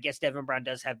 so I guess Devin Brown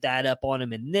does have that up on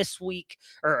him in this week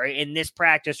or in this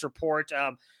practice report.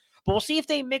 But we'll see if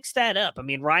they mix that up. I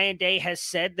mean, Ryan Day has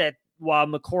said that while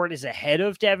McCord is ahead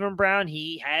of Devin Brown,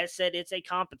 he has said it's a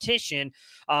competition.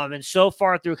 And so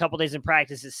far through a couple days in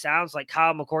practice, it sounds like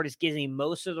Kyle McCord is getting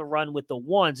most of the run with the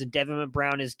ones, and Devin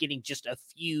Brown is getting just a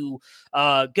few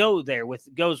goes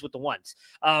with the ones.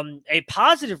 A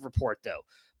positive report, though.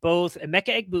 Both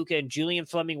Emeka Egbuka and Julian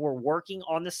Fleming were working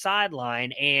on the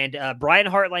sideline, and Brian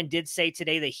Hartline did say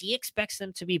today that he expects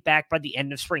them to be back by the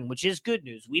end of spring, which is good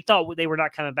news. We thought they were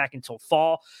not coming back until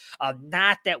fall.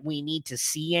 Not that we need to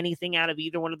see anything out of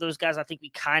either one of those guys. I think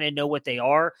we kind of know what they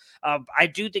are. I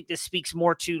do think this speaks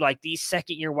more to like these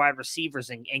second-year wide receivers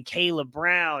and Caleb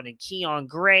Brown and Keon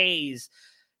Grays.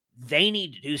 They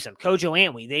need to do something. Kojo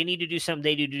Antwi, they need to do something.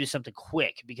 They need to do something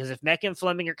quick, because if Mecca and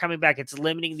Fleming are coming back, it's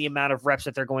limiting the amount of reps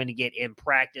that they're going to get in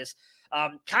practice.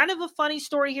 Kind of a funny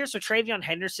story here. So Travion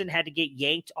Henderson had to get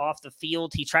yanked off the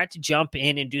field. He tried to jump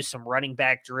in and do some running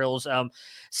back drills.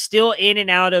 Still in and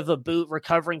out of a boot,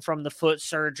 recovering from the foot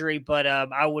surgery. But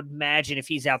I would imagine if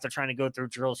he's out there trying to go through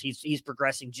drills, he's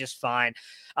progressing just fine.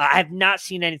 I have not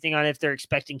seen anything on if they're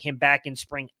expecting him back in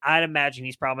spring. I'd imagine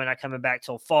he's probably not coming back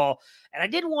till fall. And I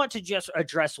did want to just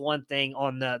address one thing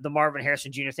on the Marvin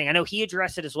Harrison Jr. thing. I know he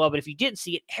addressed it as well, but if you didn't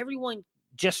see it, everyone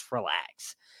just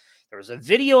relax. There was a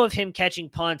video of him catching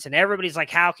punts, and everybody's like,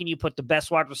 how can you put the best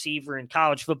wide receiver in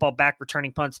college football back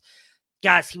returning punts?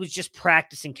 Guys, he was just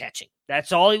practicing catching.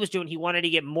 That's all he was doing. He wanted to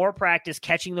get more practice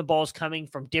catching the balls coming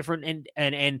from different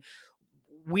and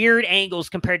weird angles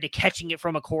compared to catching it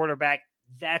from a quarterback.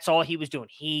 That's all he was doing.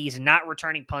 He's not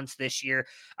returning punts this year.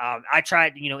 I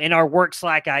tried, in our work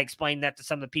Slack, I explained that to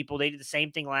some of the people. They did the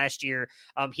same thing last year.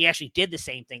 He actually did the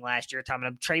same thing last year.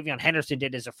 And Travion Henderson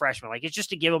did as a freshman. Like, it's just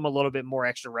to give him a little bit more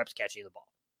extra reps catching the ball.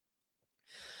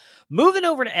 Moving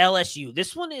over to LSU,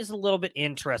 this one is a little bit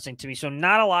interesting to me. So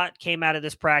not a lot came out of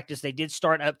this practice. They did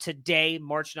start up today,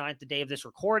 March 9th, the day of this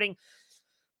recording.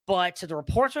 But the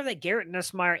reports are that Garrett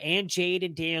Nussmeier and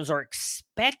Jayden Daniels are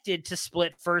expected to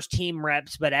split first-team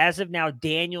reps, but as of now,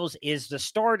 Daniels is the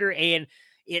starter, and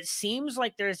it seems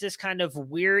like there's this kind of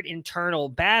weird internal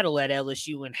battle at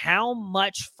LSU and how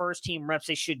much first-team reps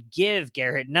they should give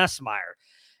Garrett Nussmeier.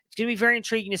 It's going to be very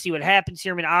intriguing to see what happens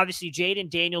here. I mean, obviously, Jayden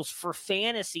Daniels for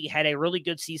fantasy had a really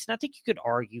good season. I think you could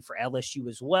argue for LSU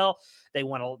as well. They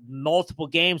won multiple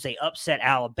games. They upset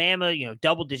Alabama,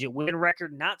 double-digit win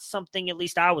record. Not something at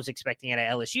least I was expecting out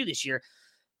of LSU this year.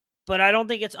 But I don't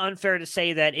think it's unfair to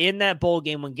say that in that bowl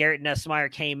game when Garrett Nussmeier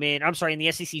came in, in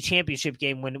the SEC championship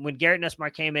game, when Garrett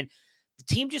Nussmeier came in,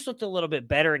 the team just looked a little bit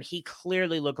better, and he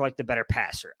clearly looked like the better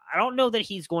passer. I don't know that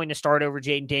he's going to start over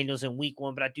Jayden Daniels in week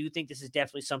 1, but I do think this is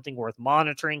definitely something worth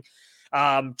monitoring.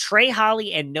 Trey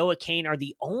Holly and Noah Cain are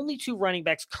the only 2 running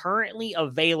backs currently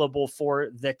available for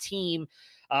the team.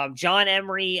 John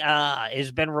Emery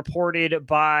has been reported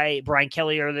by Brian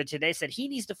Kelly earlier today, said he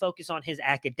needs to focus on his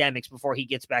academics before he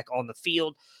gets back on the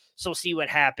field. So we'll see what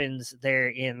happens there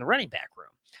in the running back room.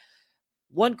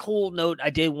 One cool note I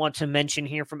did want to mention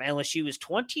here from LSU is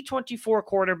 2024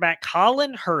 quarterback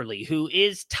Colin Hurley, who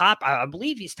is I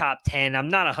believe he's top 10. I'm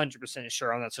not 100%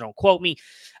 sure on that, so don't quote me.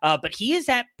 But he is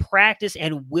at practice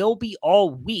and will be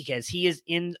all week as he is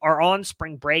on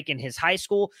spring break in his high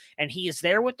school, and he is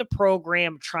there with the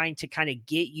program trying to kind of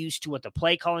get used to what the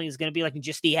play calling is going to be like and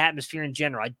just the atmosphere in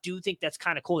general. I do think that's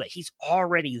kind of cool that he's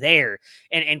already there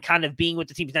and kind of being with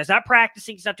the team. He's not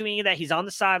practicing, he's not doing any of that. He's on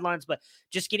the sidelines, but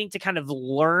just getting to kind of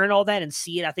learn all that and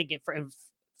see it, I think in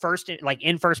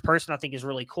first person, I think is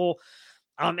really cool.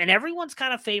 And everyone's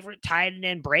kind of favorite tight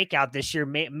end breakout this year,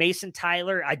 Mason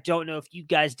Tyler. I don't know if you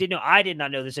guys did know. I did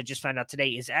not know this. I just found out today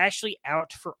is actually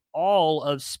out for all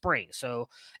of spring. So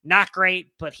not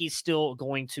great, but he's still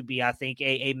going to be, I think,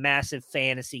 a massive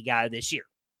fantasy guy this year.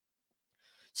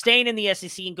 Staying in the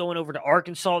SEC and going over to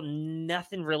Arkansas,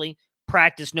 nothing really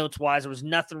practice notes wise. There was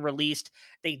nothing released.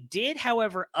 They did,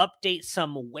 however, update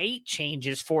some weight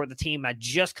changes for the team. I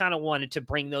just kind of wanted to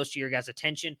bring those to your guys'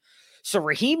 attention. So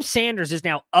Raheem Sanders is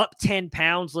now up 10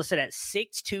 pounds, listed at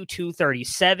 6'2",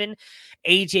 237.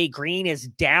 AJ Green is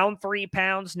down 3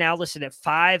 pounds, now listed at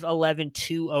 5'11",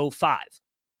 205.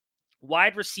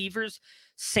 Wide receivers,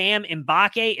 Sam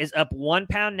Mbake is up 1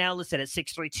 pound, now listed at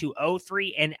 6'3",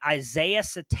 203. And Isaiah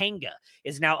Satenga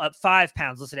is now up 5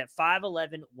 pounds, listed at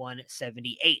 5'11",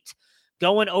 178.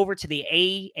 Going over to the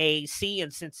AAC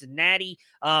in Cincinnati,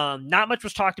 not much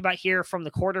was talked about here from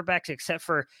the quarterbacks except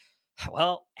for,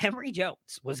 Emory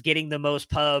Jones was getting the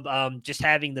most pub, just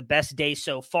having the best day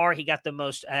so far. He got the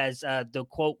most, as the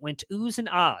quote went, oohs and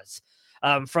ahs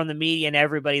from the media and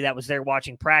everybody that was there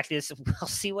watching practice. We'll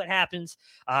see what happens.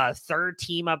 Third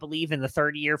team, I believe, in the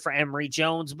third year for Emory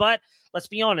Jones. But let's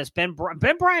be honest, Ben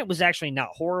Bryant was actually not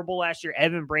horrible last year.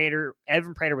 Evan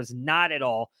Prater was not at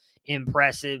all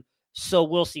impressive. So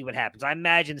we'll see what happens. I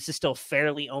imagine this is still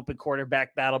fairly open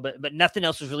quarterback battle, but nothing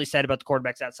else was really said about the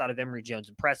quarterbacks outside of Emory Jones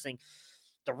impressing.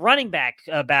 The running back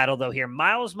battle, though, here,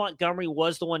 Miles Montgomery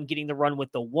was the one getting the run with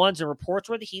the ones, and reports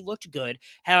were that he looked good.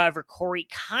 However, Corey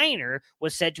Kiner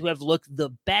was said to have looked the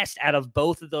best out of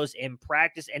both of those in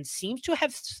practice and seems to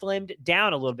have slimmed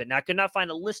down a little bit. Now, I could not find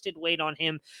a listed weight on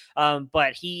him,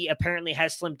 but he apparently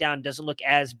has slimmed down, doesn't look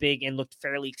as big, and looked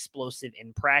fairly explosive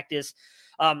in practice.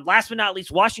 Last but not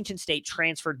least, Washington State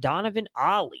transfer Donovan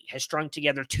Ollie has strung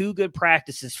together 2 good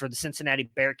practices for the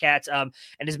Cincinnati Bearcats and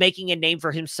is making a name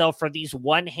for himself for these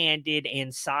one-handed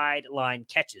and sideline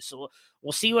catches. So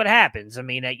we'll see what happens. I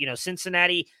mean,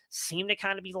 Cincinnati seemed to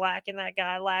kind of be lacking that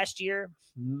guy last year.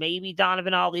 Maybe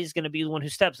Donovan Ollie is going to be the one who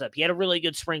steps up. He had a really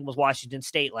good spring with Washington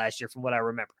State last year from what I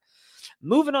remember.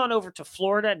 Moving on over to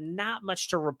Florida, not much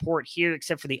to report here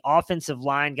except for the offensive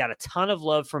line. Got a ton of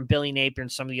love from Billy Napier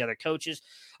and some of the other coaches.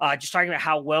 Just talking about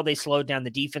how well they slowed down the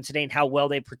defense today and how well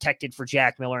they protected for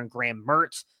Jack Miller and Graham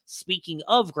Mertz. Speaking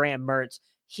of Graham Mertz,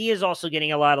 he is also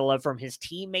getting a lot of love from his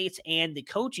teammates and the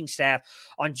coaching staff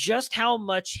on just how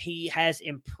much he has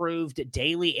improved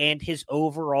daily and his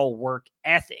overall work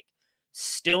ethic.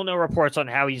 Still no reports on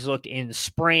how he's looked in the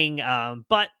spring,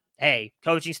 but hey,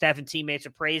 coaching staff and teammates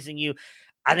are praising you.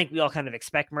 I think we all kind of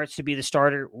expect Mertz to be the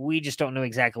starter. We just don't know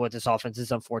exactly what this offense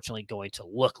is unfortunately going to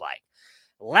look like.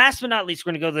 Last but not least,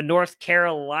 we're going to go to the North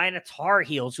Carolina Tar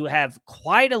Heels, who have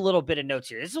quite a little bit of notes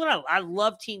here. This is what I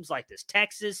love teams like this.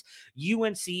 Texas,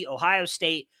 UNC, Ohio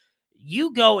State.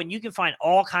 You go and you can find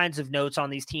all kinds of notes on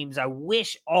these teams. I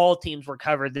wish all teams were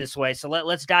covered this way. So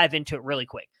let's dive into it really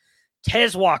quick.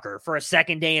 Tez Walker, for a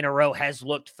second day in a row, has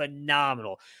looked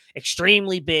phenomenal.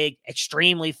 Extremely big,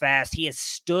 extremely fast. He has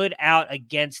stood out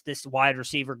against this wide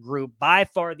receiver group, by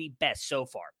far the best so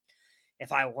far.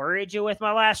 If I worried you with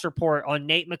my last report on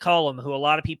Nate McCollum, who a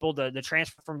lot of people, the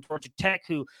transfer from Georgia Tech,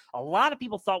 who a lot of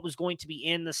people thought was going to be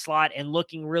in the slot and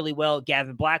looking really well.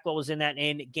 Gavin Blackwell was in that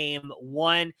in game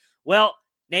 1. Well,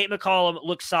 Nate McCollum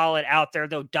looked solid out there,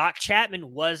 though Doc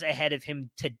Chapman was ahead of him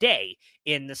today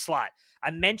in the slot. I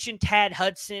mentioned Tad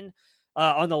Hudson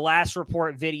on the last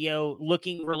report video,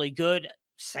 looking really good.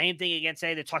 Same thing against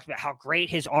A. They talked about how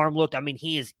great his arm looked. I mean,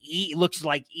 he looks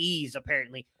like ease,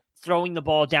 apparently, throwing the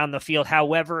ball down the field.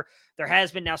 However, there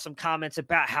has been now some comments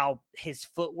about how his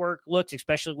footwork looks,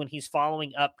 especially when he's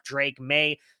following up Drake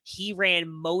May. He ran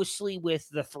mostly with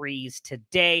the 3s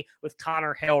today, with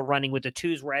Connor Hale running with the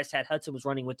 2s, whereas Tad Hudson was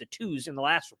running with the 2s in the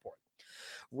last report.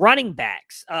 Running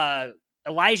backs,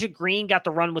 Elijah Green got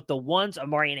the run with the 1s.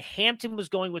 Amarian Hampton was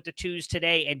going with the 2s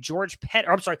today, and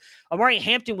Amarian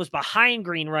Hampton was behind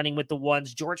Green running with the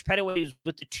 1s. George Pettaway was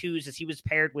with the 2s as he was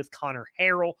paired with Connor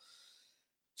Harrell.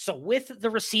 So with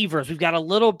the receivers, we've got a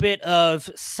little bit of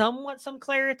some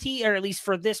clarity, or at least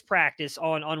for this practice,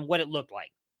 on what it looked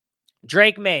like.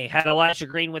 Drake May had Elijah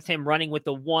Green with him running with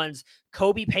the 1s.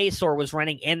 Kobe Paysour was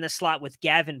running in the slot with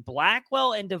Gavin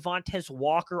Blackwell and Devontae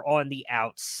Walker on the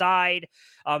outside.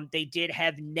 They did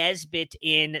have Nesbitt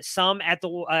in some at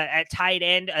tight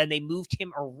end, and they moved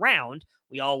him around.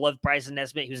 We all love Bryson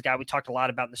Nesbitt, who's a guy we talked a lot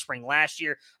about in the spring last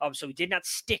year. So he did not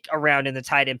stick around in the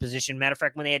tight end position. Matter of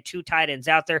fact, when they had 2 tight ends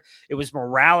out there, it was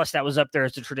Morales that was up there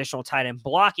as the traditional tight end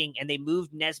blocking, and they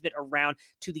moved Nesbitt around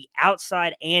to the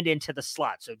outside and into the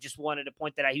slot. So just wanted to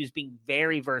point that out. He was being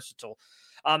very versatile.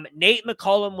 Nate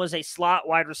McCollum was a slot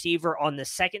wide receiver on the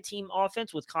second team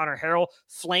offense with Connor Harrell,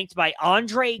 flanked by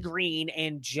Andre Green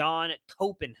and John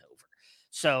Copenhover.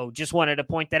 So just wanted to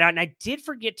point that out. And I did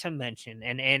forget to mention,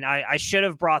 and I should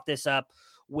have brought this up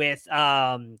with,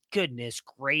 goodness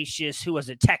gracious, who was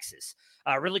it? Texas.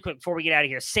 Really quick before we get out of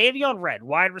here. Savion Red,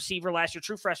 wide receiver last year,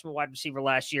 true freshman wide receiver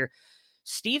last year.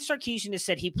 Steve Sarkisian has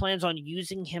said he plans on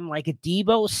using him like a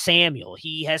Deebo Samuel.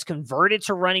 He has converted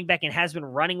to running back and has been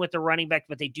running with the running back,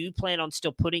 but they do plan on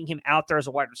still putting him out there as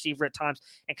a wide receiver at times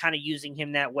and kind of using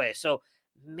him that way. So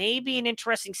maybe an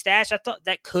interesting stash. I thought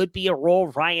that could be a role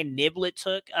Ryan Niblett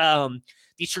took.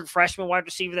 The true freshman wide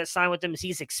receiver that signed with him, is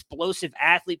he's an explosive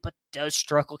athlete, but does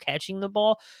struggle catching the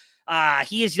ball.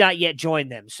 He has not yet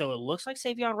joined them. So it looks like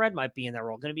Savion Red might be in that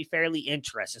role. Going to be fairly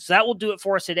interesting. So that will do it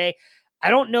for us today. I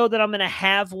don't know that I'm going to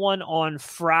have one on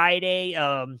Friday.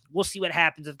 We'll see what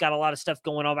happens. I've got a lot of stuff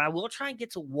going on, but I will try and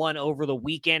get to one over the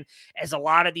weekend, as a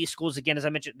lot of these schools, again, as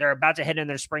I mentioned, they're about to head in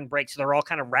their spring break. So they're all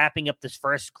kind of wrapping up this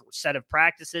first set of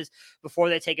practices before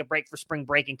they take a break for spring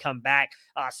break and come back.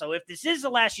 So if this is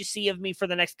the last you see of me for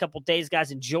the next couple of days,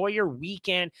 guys, enjoy your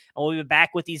weekend. And we'll be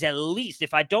back with these at least.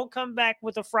 If I don't come back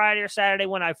with a Friday or Saturday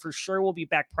one, I for sure will be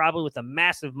back probably with a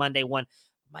massive Monday one.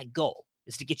 My goal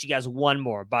is to get you guys one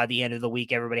more by the end of the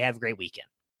week. Everybody have a great weekend.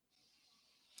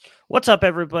 What's up,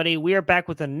 everybody? We are back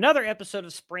with another episode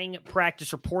of Spring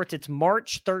Practice Reports. It's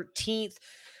March 13th.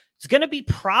 It's going to be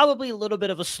probably a little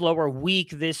bit of a slower week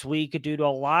this week due to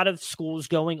a lot of schools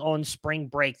going on spring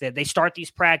break. That they start these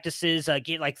practices,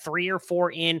 get like 3 or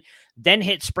 4 in, then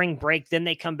hit spring break, then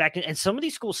they come back. And some of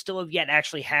these schools still have yet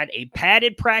actually had a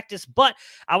padded practice, but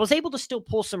I was able to still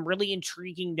pull some really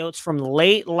intriguing notes from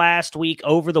late last week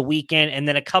over the weekend, and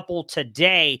then a couple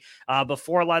today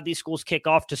before a lot of these schools kick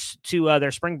off to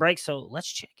their spring break. So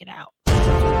let's check it out.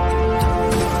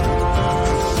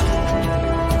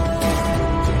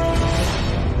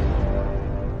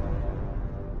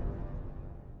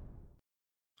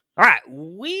 All right,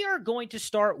 we are going to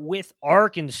start with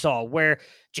Arkansas, where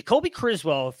Jacoby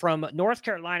Criswell from North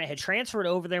Carolina had transferred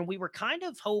over there, and we were kind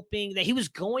of hoping that he was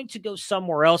going to go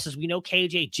somewhere else. As we know,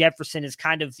 KJ Jefferson is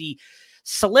kind of the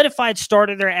solidified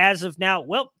starter there as of now.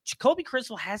 Well, Jacoby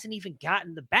Criswell hasn't even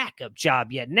gotten the backup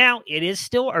job yet. Now, it is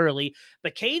still early,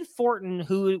 but Cade Fortin,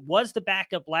 who was the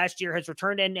backup last year, has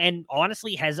returned and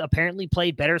honestly has apparently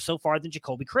played better so far than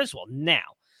Jacoby Criswell. Now,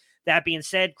 that being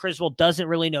said, Criswell doesn't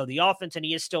really know the offense, and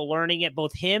he is still learning it.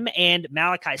 Both him and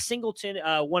Malachi Singleton,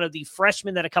 one of the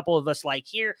freshmen that a couple of us like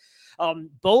here,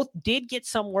 both did get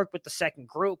some work with the second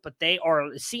group, but they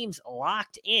are, it seems,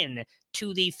 locked in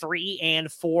to the 3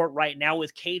 and 4 right now,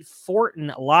 with Cade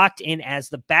Fortin locked in as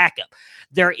the backup.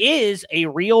 There is a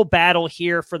real battle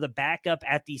here for the backup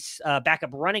at the backup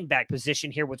running back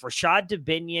position here with Rashad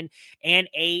Dubinion and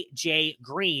A.J.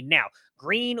 Green. Now,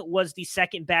 Green was the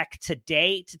second back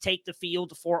today to take the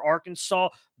field for Arkansas.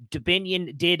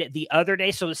 Dubinion did the other day.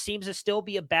 So it seems to still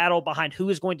be a battle behind who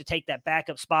is going to take that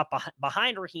backup spot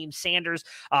behind Raheem Sanders,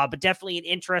 but definitely an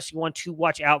interesting one to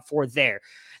watch out for there.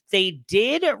 They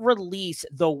did release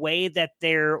the way that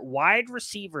their wide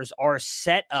receivers are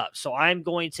set up. So I'm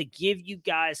going to give you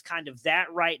guys kind of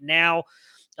that right now.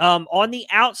 On the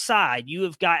outside, you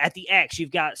have got at the X,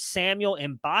 you've got Samuel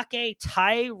Mbake,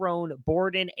 Tyrone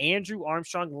Borden, Andrew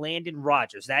Armstrong, Landon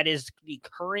Rogers. That is the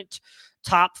current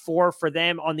top 4 for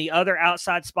them. On the other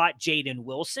outside spot, Jaden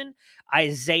Wilson,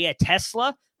 Isaiah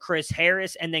Tesla, Chris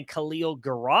Harris, and then Khalil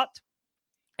Garrett.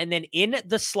 And then in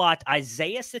the slot,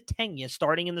 Isaiah Satenia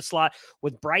starting in the slot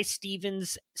with Bryce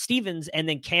Stevens, and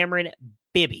then Cameron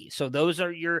Bibby. So those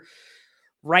are your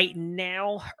right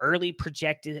now early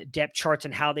projected depth charts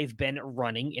and how they've been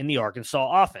running in the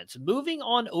Arkansas offense. Moving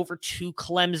on over to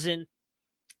Clemson.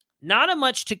 Not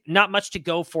much to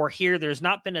go for here. There's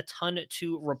not been a ton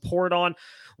to report on.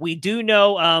 We do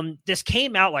know this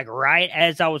came out like right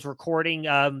as I was recording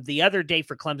the other day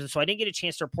for Clemson, so I didn't get a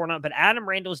chance to report on it, but Adam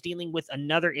Randall is dealing with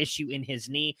another issue in his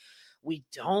knee. We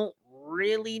don't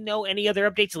really know any other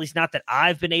updates, at least not that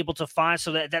I've been able to find.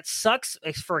 So that sucks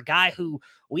for a guy who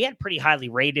we had pretty highly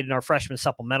rated in our freshman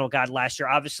supplemental guide last year.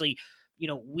 Obviously,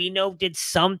 we know did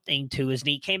something to his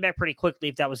knee. Came back pretty quickly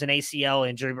if that was an ACL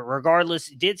injury, but regardless,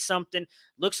 did something.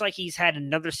 Looks like he's had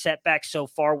another setback so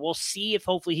far. We'll see if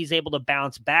hopefully he's able to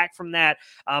bounce back from that,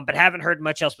 but haven't heard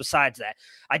much else besides that.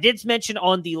 I did mention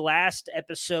on the last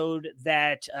episode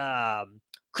that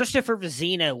Christopher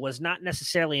Vizina was not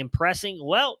necessarily impressing.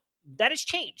 Well, that has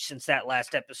changed since that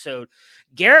last episode.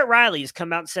 Garrett Riley has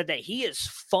come out and said that he is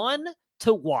fun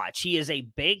to watch. He is a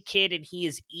big kid and he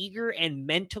is eager and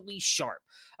mentally sharp.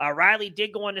 Riley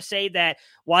did go on to say that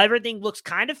while everything looks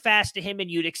kind of fast to him and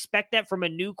you'd expect that from a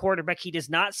new quarterback, he does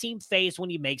not seem fazed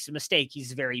when he makes a mistake.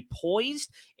 He's very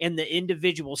poised in the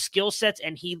individual skill sets,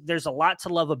 and there's a lot to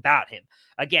love about him.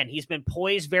 Again, he's been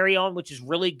poised very on, which is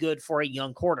really good for a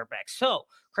young quarterback. So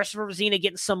Christopher Vizina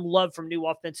getting some love from new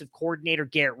offensive coordinator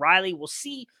Garrett Riley. We'll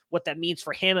see what that means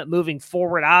for him moving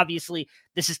forward. Obviously,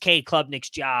 this is Cade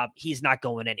Klubnik's job. He's not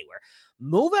going anywhere.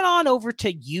 Moving on over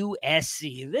to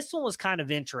USC. This one was kind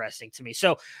of interesting to me.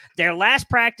 So their last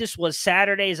practice was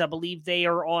Saturdays. I believe they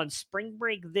are on spring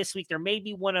break this week. There may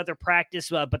be one other practice,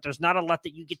 but there's not a lot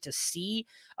that you get to see.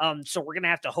 So we're going to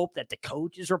have to hope that the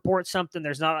coaches report something.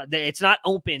 It's not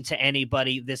open to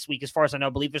anybody this week. As far as I know, I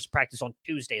believe there's practice on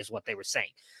Tuesday is what they were saying.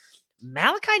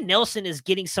 Malachi Nelson is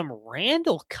getting some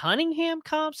Randall Cunningham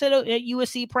comps at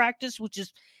USC practice, which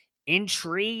is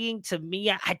intriguing to me.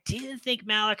 I didn't think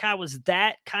Malachi was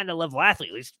that kind of level athlete,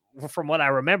 at least from what I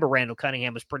remember. Randall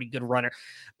Cunningham was a pretty good runner,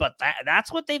 but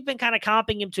that's what they've been kind of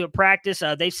comping him to at practice.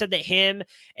 They've said that him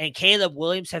and Caleb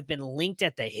Williams have been linked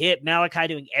at the hip. Malachi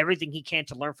doing everything he can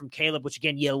to learn from Caleb, which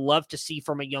again, you love to see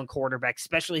from a young quarterback,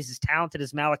 especially as talented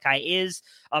as Malachi is,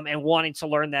 and wanting to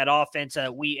learn that offense.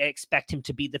 We expect him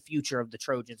to be the future of the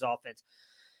Trojans offense.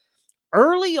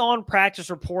 Early on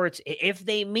practice reports, if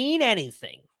they mean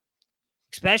anything,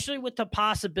 especially with the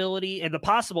possibility and the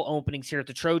possible openings here at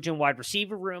the Trojan wide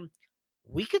receiver room,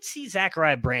 we could see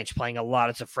Zachariah Branch playing a lot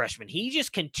as a freshman. He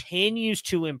just continues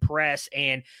to impress,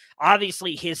 and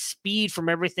obviously his speed from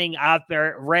everything I've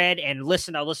read and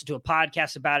listened. I listened to a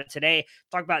podcast about it today.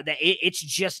 Talk about that. It's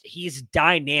just he's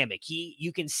dynamic.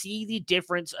 You can see the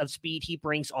difference of speed he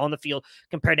brings on the field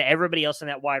compared to everybody else in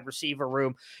that wide receiver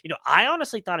room. I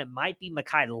honestly thought it might be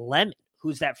Mekhi Lemon,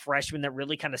 who's that freshman that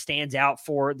really kind of stands out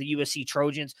for the USC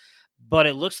Trojans. But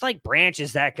it looks like Branch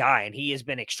is that guy, and he has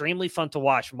been extremely fun to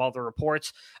watch from all the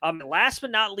reports. Last but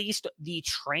not least, the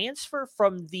transfer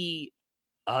from the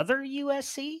other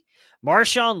USC,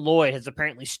 Marshawn Lloyd, has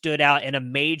apparently stood out in a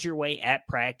major way at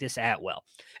practice as well.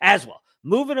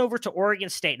 Moving over to Oregon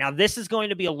State. Now, this is going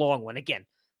to be a long one. Again,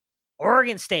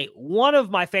 Oregon State, one of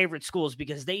my favorite schools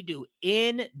because they do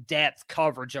in-depth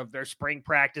coverage of their spring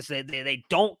practice. They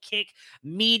don't kick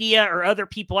media or other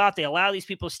people out. They allow these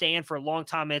people to stay in for a long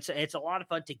time. It's a lot of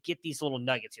fun to get these little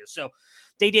nuggets here. So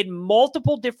they did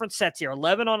multiple different sets here,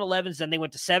 11 on 11s, then they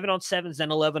went to 7 on 7s, then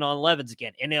 11 on 11s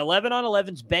again. In the 11 on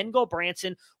 11s, Ben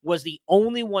Gulbranson was the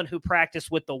only one who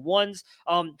practiced with the ones.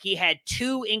 He had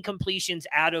 2 incompletions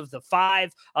out of the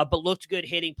 5, but looked good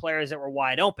hitting players that were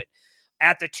wide open.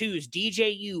 At the 2s,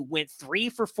 DJU went 3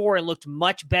 for 4 and looked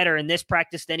much better in this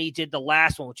practice than he did the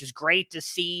last one, which is great to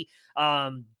see.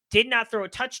 Did not throw a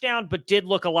touchdown, but did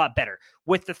look a lot better.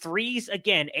 With the 3s,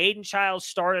 again, Aiden Childs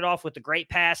started off with a great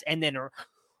pass and then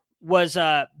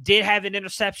did have an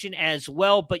interception as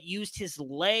well, but used his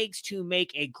legs to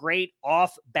make a great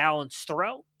off-balance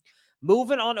throw.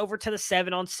 Moving on over to the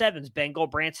 7 on 7s, Ben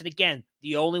Gulbranson again,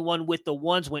 the only one with the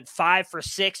 1s, went 5 for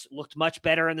 6, looked much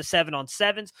better in the 7 on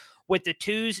 7s. With the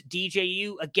 2s,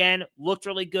 DJU again looked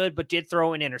really good, but did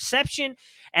throw an interception.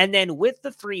 And then with the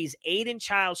 3s, Aiden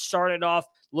Childs started off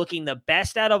looking the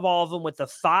best out of all of them with the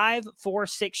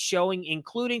 5-4-6 showing,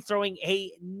 including throwing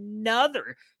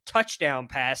another touchdown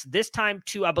pass, this time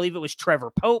to, I believe it was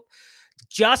Trevor Pope.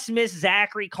 Just missed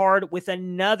Zachary Card with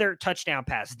another touchdown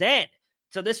pass.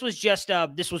 So this was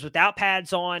this was without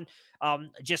pads on,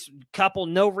 just a couple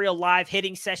no real live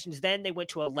hitting sessions. Then they went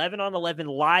to 11 on 11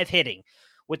 live hitting.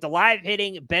 With the live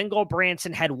hitting, Ben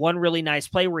Gulbranson had one really nice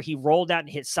play where he rolled out and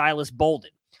hit Silas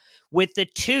Bolden. With the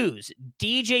 2s,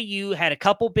 DJU had a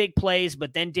couple big plays,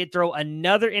 but then did throw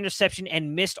another interception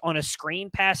and missed on a screen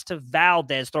pass to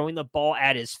Valdez, throwing the ball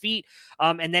at his feet.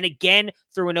 And then again,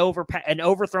 threw an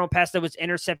overthrown pass that was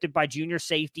intercepted by junior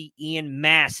safety Ian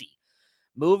Massey.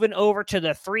 Moving over to the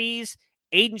 3s,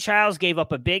 Aiden Childs gave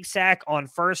up a big sack on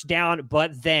first down,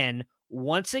 but then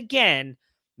once again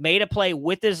made a play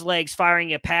with his legs,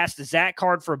 firing a pass to Zach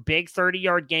Card for a big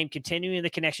 30-yard game, continuing the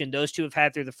connection those two have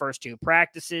had through the first 2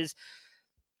 practices.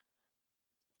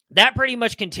 That pretty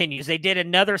much continues. They did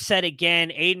another set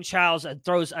again. Aiden Childs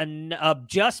throws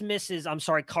just misses.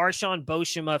 Karshawn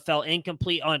Boshima fell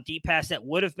incomplete on a deep pass that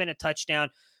would have been a touchdown.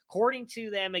 According to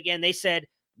them, again, they said,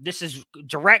 this is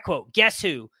direct quote, guess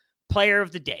who? Player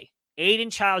of the day.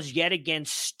 Aiden Childs yet again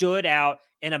stood out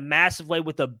in a massive way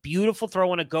with a beautiful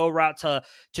throw on a go route to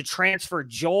transfer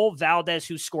Joel Valdez,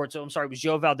 who scored. So it was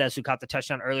Joe Valdez who caught the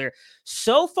touchdown earlier.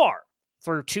 So far,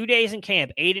 for 2 days in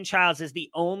camp, Aiden Childs is the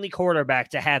only quarterback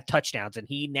to have touchdowns, and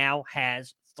he now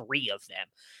has 3 of them.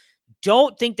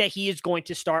 Don't think that he is going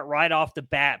to start right off the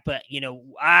bat, but,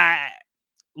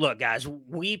 look, guys,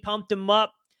 we pumped him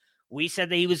up. We said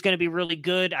that he was going to be really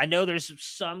good. I know there's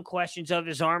some questions of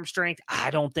his arm strength.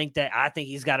 I think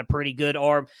he's got a pretty good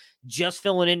arm. Just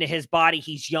filling into his body.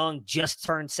 He's young, just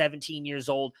turned 17 years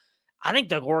old. I think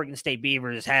the Oregon State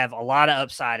Beavers have a lot of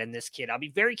upside in this kid. I'll be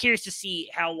very curious to see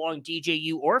how long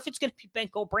DJU, or if it's going to be Ben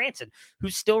Gulbranson,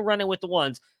 who's still running with the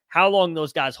ones, how long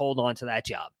those guys hold on to that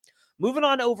job. Moving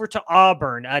on over to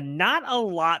Auburn, not a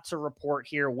lot to report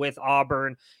here with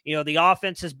Auburn. The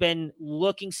offense has been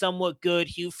looking somewhat good.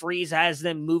 Hugh Freeze has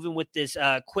them moving with this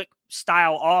quick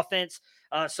style offense.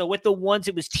 So with the 1s,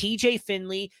 it was TJ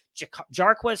Finley,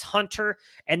 Jarquez Hunter,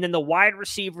 and then the wide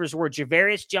receivers were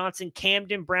Javarius Johnson,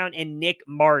 Camden Brown, and Nick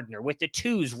Mardner. With the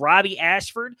 2s, Robbie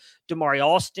Ashford, Damari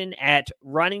Alston at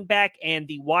running back, and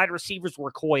the wide receivers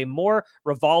were Coy Moore,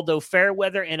 Rivaldo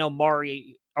Fairweather, and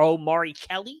Omari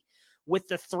Kelly. With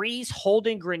the 3s,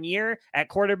 Holden Grenier at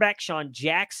quarterback, Sean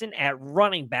Jackson at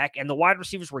running back, and the wide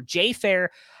receivers were Jay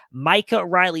Fair, Micah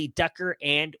Riley Ducker,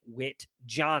 and Whit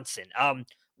Johnson.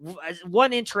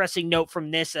 One interesting note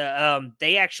from this,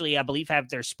 they actually, I believe, have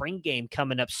their spring game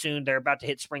coming up soon. They're about to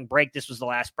hit spring break. This was the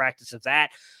last practice of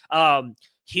that.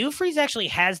 Hugh Freeze actually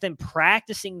has them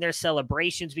practicing their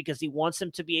celebrations because he wants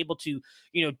them to be able to,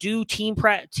 do team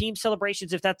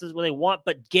celebrations if that's what they want,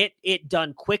 but get it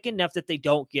done quick enough that they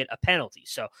don't get a penalty.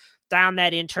 So found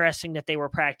that interesting that they were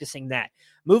practicing that.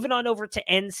 Moving on over to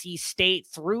NC State,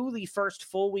 through the first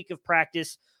full week of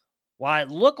practice, while it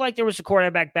looked like there was a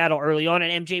quarterback battle early on,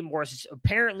 and MJ Morris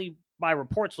apparently, by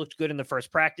reports, looked good in the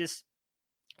first practice.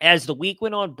 As the week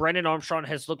went on, Brennan Armstrong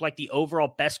has looked like the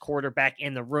overall best quarterback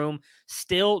in the room.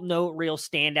 Still no real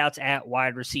standouts at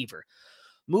wide receiver.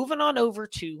 Moving on over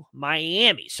to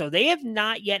Miami. So they have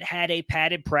not yet had a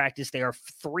padded practice. There are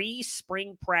 3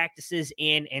 spring practices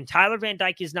in, and Tyler Van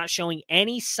Dyke is not showing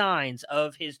any signs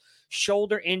of his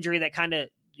shoulder injury that kind of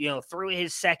threw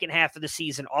his second half of the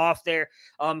season off there.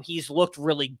 He's looked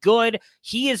really good.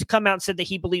 He has come out and said that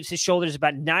he believes his shoulder is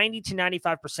about 90 to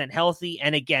 95% healthy.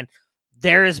 And again,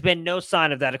 there has been no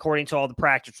sign of that according to all the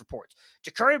practice reports.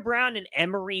 Ja'Carri Brown and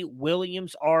Emory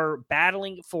Williams are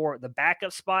battling for the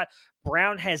backup spot.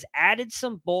 Brown has added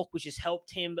some bulk, which has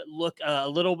helped him look a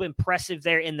little bit impressive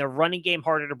there in the running game,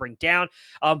 harder to bring down.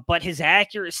 But his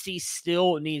accuracy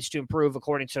still needs to improve,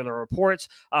 according to the reports.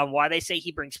 While they say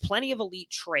he brings plenty of elite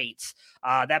traits,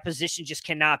 that position just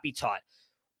cannot be taught.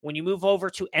 When you move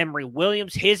over to Emory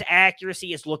Williams, his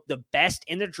accuracy has looked the best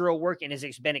in the drill work and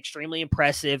has been extremely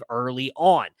impressive early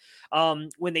on.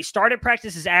 When they started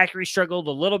practice, his accuracy struggled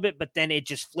a little bit, but then it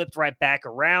just flipped right back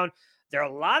around. There are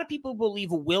a lot of people who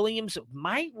believe Williams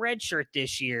might redshirt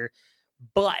this year,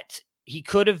 but he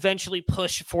could eventually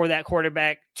push for that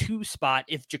quarterback 2 spot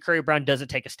if Ja'Carri Brown doesn't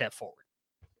take a step forward.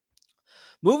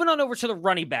 Moving on over to the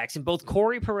running backs, and both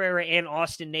Corey Pereira and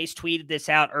Austin Nace tweeted this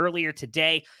out earlier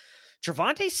today.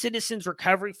 Trevante Citizen's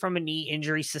recovery from a knee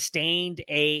injury sustained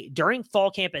during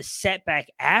fall camp a setback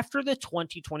after the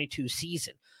 2022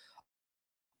 season.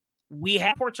 We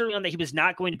had reports early on that he was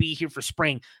not going to be here for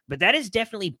spring, but that is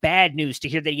definitely bad news to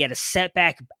hear that he had a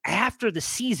setback after the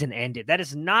season ended. That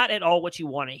is not at all what you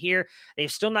want to hear. They've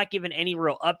still not given any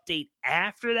real update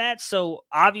after that, so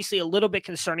obviously a little bit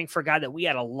concerning for a guy that we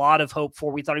had a lot of hope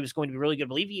for. We thought he was going to be really good. I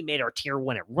believe he made our tier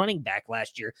 1 at running back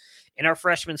last year in our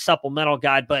freshman supplemental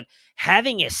guide, but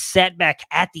having a setback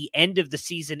at the end of the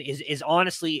season is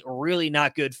honestly really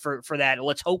not good for that.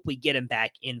 Let's hope we get him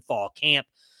back in fall camp.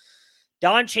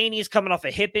 Don Chaney is coming off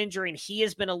a hip injury, and he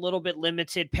has been a little bit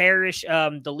limited. Parrish,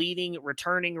 the leading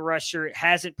returning rusher,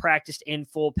 hasn't practiced in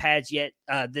full pads yet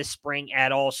this spring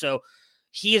at all. So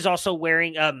he is also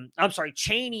wearing,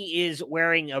 Chaney is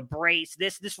wearing a brace.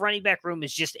 This running back room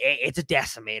is it's a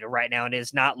decimator right now, and it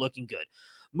is not looking good.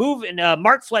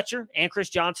 Mark Fletcher and Chris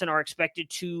Johnson are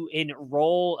expected to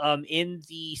enroll in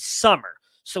the summer.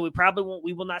 So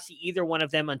we will not see either one of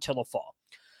them until the fall.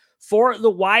 For the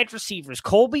wide receivers,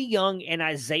 Colby Young and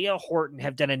Isaiah Horton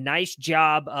have done a nice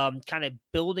job kind of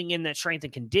building in that strength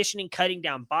and conditioning, cutting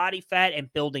down body fat,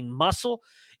 and building muscle.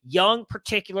 Young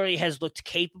particularly has looked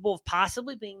capable of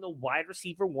possibly being the wide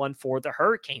receiver 1 for the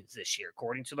Hurricanes this year,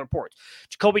 according to the reports.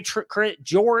 Jacoby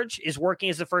George is working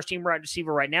as the first-team wide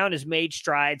receiver right now and has made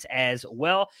strides as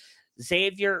well.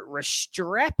 Xavier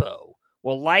Restrepo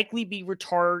will likely be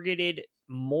retargeted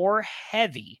more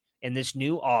heavy in this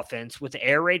new offense, with the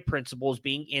air raid principles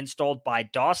being installed by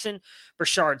Dawson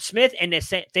Brashard Smith and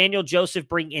Nathaniel Joseph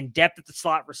bring in depth at the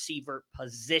slot receiver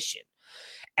position.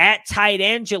 At tight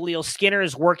end, Jaleel Skinner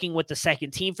is working with the second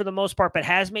team for the most part, but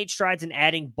has made strides in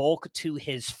adding bulk to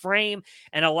his frame.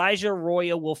 And Elijah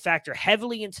Arroyo will factor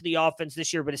heavily into the offense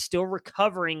this year, but is still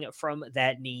recovering from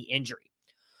that knee injury.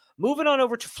 Moving on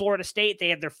over to Florida State, they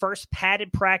had their first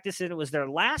padded practice, and it was their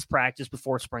last practice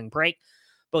before spring break.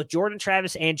 Both Jordan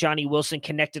Travis and Johnny Wilson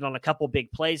connected on a couple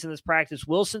big plays in this practice.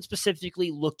 Wilson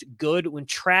specifically looked good when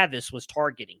Travis was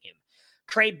targeting him.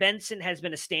 Trey Benson has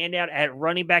been a standout at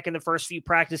running back in the first few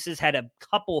practices, had a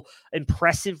couple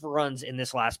impressive runs in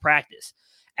this last practice.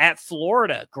 At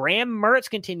Florida, Graham Mertz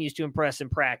continues to impress in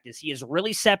practice. He has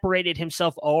really separated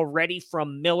himself already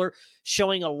from Miller,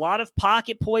 showing a lot of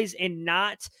pocket poise and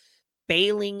not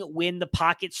failing when the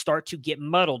pockets start to get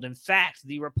muddled. In fact,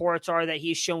 the reports are that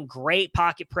he's shown great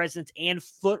pocket presence and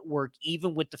footwork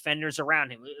even with defenders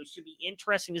around him. It should be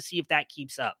interesting to see if that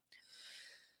keeps up.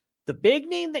 The big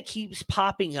name that keeps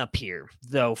popping up here,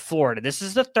 though, Florida. This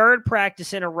is the 3rd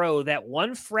practice in a row that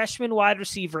one freshman wide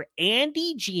receiver,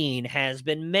 Andy Jean, has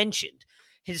been mentioned.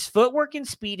 His footwork and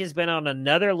speed has been on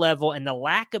another level, and the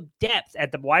lack of depth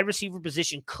at the wide receiver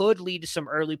position could lead to some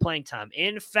early playing time.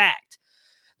 In fact,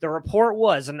 the report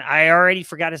was, and I already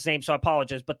forgot his name, so I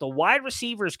apologize, but the wide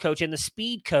receivers coach and the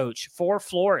speed coach for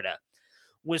Florida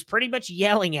was pretty much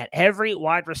yelling at every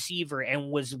wide receiver, and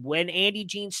was when Andy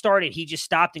Jean started, he just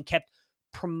stopped and kept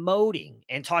promoting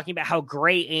and talking about how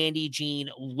great Andy Jean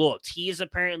looked. He has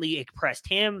apparently impressed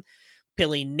him,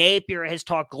 Billy Napier has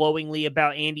talked glowingly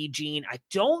about Andy Jean. I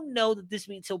don't know that this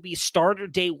means he'll be a starter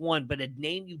day one, but a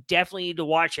name you definitely need to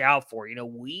watch out for.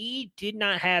 We did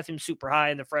not have him super high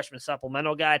in the freshman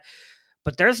supplemental guide,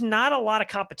 but there's not a lot of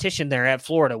competition there at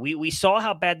Florida. We saw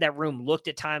how bad that room looked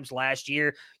at times last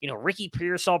year. Ricky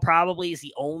Pearsall probably is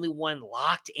the only one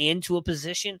locked into a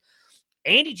position.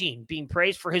 Andy Jean, being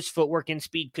praised for his footwork and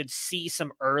speed, could see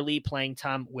some early playing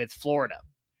time with Florida.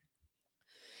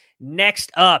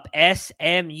 Next up,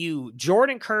 SMU.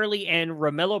 Jordan Curley and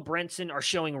Romello Brenson are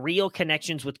showing real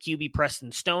connections with QB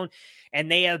Preston Stone,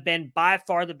 and they have been by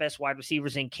far the best wide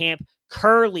receivers in camp.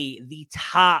 Curley, the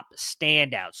top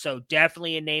standout. So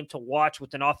definitely a name to watch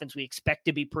with an offense we expect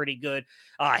to be pretty good.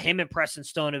 Him and Preston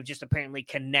Stone have just apparently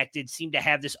connected, seem to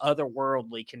have this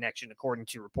otherworldly connection, according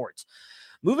to reports.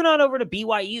 Moving on over to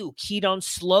BYU, Keaton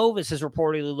Slovis has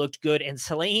reportedly looked good and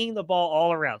slaying the ball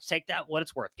all around. Take that what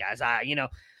it's worth, guys.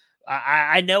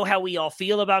 I know how we all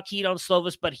feel about Keaton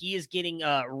Slovis, but he is getting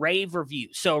rave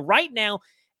reviews. So right now,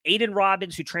 Aiden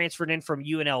Robbins, who transferred in from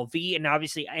UNLV,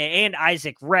 and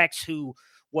Isaac Rex, who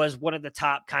was one of the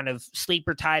top kind of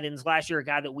sleeper tight ends last year, a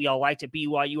guy that we all liked at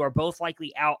BYU, are both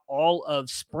likely out all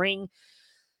of spring.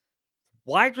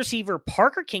 Wide receiver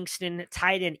Parker Kingston,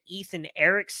 tight end Ethan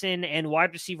Erickson, and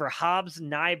wide receiver Hobbs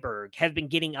Nyberg have been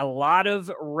getting a lot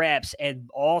of reps, and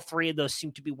all three of those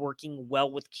seem to be working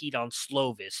well with Keaton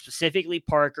Slovis, specifically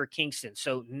Parker Kingston.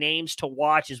 So names to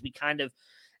watch as we kind of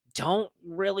don't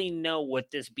really know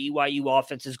what this BYU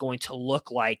offense is going to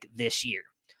look like this year.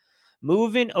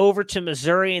 Moving over to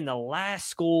Missouri, in the last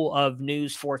school of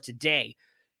news for today.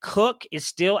 Cook is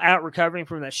still out recovering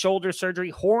from that shoulder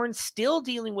surgery. Horn still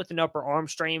dealing with an upper arm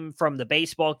strain from the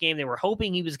baseball game. They were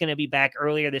hoping he was going to be back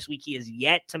earlier this week. He is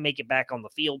yet to make it back on the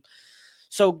field.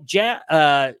 So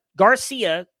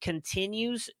Garcia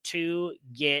continues to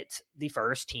get the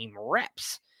first team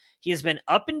reps. He has been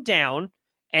up and down,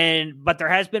 but there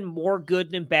has been more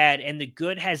good than bad, and the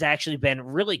good has actually been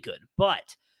really good.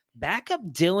 But backup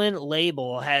Dylan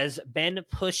Label has been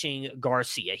pushing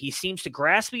Garcia. He seems to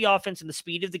grasp the offense and the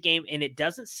speed of the game, and it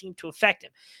doesn't seem to affect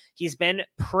him. He's been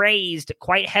praised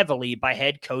quite heavily by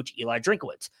head coach Eli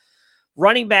Drinkowitz.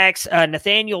 Running backs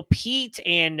Nathaniel Pete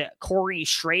and Corey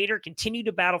Schrader continue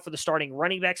to battle for the starting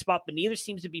running back spot, but neither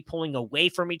seems to be pulling away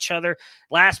from each other.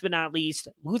 Last but not least,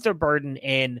 Luther Burden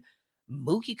and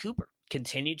Mookie Cooper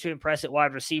continue to impress at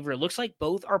wide receiver. It looks like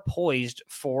both are poised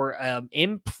for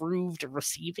improved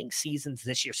receiving seasons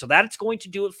this year. So that's going to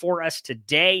do it for us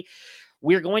today.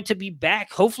 We're going to be back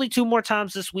hopefully 2 more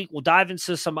times this week. We'll dive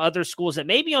into some other schools that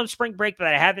may be on spring break, but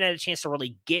I haven't had a chance to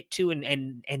really get to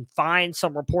and find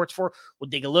some reports for. We'll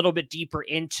dig a little bit deeper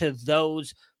into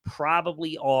those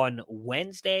probably on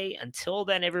Wednesday. Until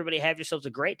then, everybody have yourselves a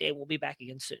great day. We'll be back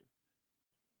again soon.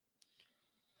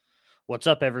 What's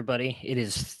up, everybody? It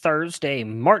is Thursday,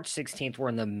 March 16th. We're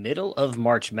in the middle of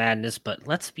March Madness, but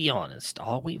let's be honest,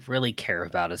 all we really care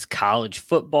about is college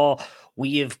football.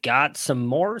 We have got some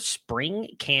more spring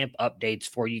camp updates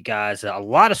for you guys. A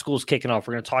lot of schools kicking off.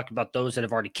 We're going to talk about those that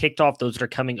have already kicked off, those that are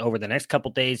coming over the next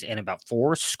couple days, and about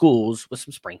 4 schools with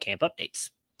some spring camp updates.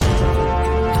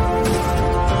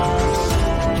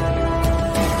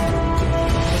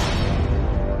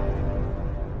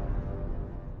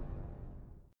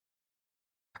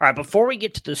 All right, before we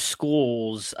get to the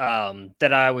schools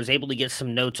that I was able to get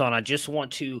some notes on, I just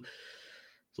want to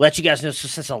let you guys know, so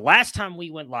since the last time we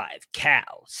went live,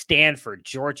 Cal, Stanford,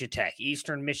 Georgia Tech,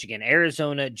 Eastern Michigan,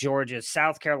 Arizona, Georgia,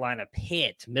 South Carolina,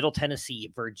 Pitt, Middle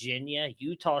Tennessee, Virginia,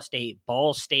 Utah State,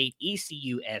 Ball State,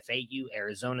 ECU, FAU,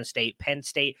 Arizona State, Penn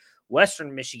State,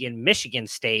 Western Michigan, Michigan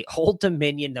State, Old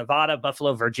Dominion, Nevada,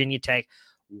 Buffalo, Virginia Tech,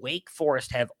 Wake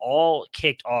Forest have all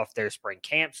kicked off their spring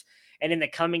camps. And in the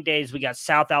coming days, we got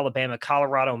South Alabama,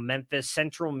 Colorado, Memphis,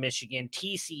 Central Michigan,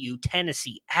 TCU,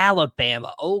 Tennessee,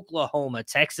 Alabama, Oklahoma,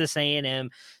 Texas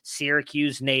A&M,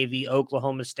 Syracuse, Navy,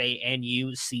 Oklahoma State, and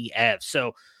UCF.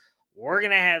 So we're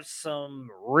going to have some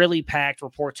really packed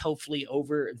reports, hopefully,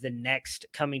 over the next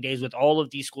coming days with all of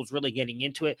these schools really getting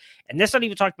into it. And that's not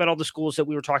even talking about all the schools that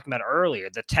we were talking about earlier,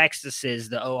 the Texases,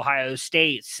 the Ohio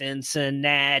State,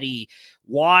 Cincinnati,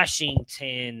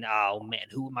 Washington,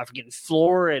 who am I forgetting?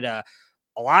 Florida.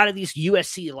 A lot of these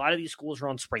USC, a lot of these schools are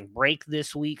on spring break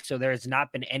this week, so there has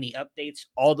not been any updates.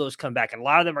 All those come back, and a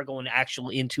lot of them are going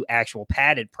into actual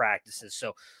padded practices.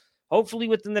 So hopefully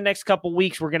within the next couple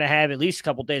weeks, we're going to have at least a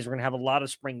couple days. We're going to have a lot of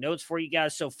spring notes for you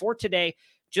guys. So for today,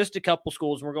 just a couple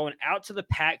schools. We're going out to the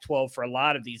Pac-12 for a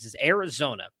lot of these. Is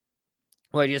Arizona,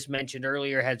 who I just mentioned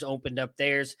earlier, has opened up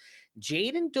theirs.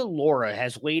 Jaden DeLaura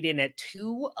has weighed in at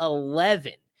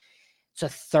 211. It's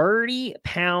a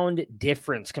 30-pound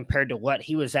difference compared to what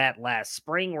he was at last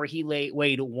spring, where he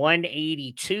weighed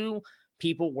 182.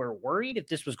 People were worried if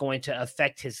this was going to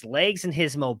affect his legs and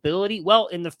his mobility. Well,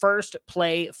 in the first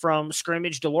play from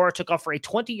scrimmage, de Laura took off for a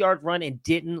 20-yard run and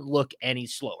didn't look any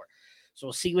slower. So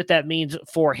we'll see what that means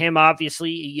for him.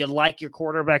 Obviously, you like your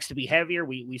quarterbacks to be heavier.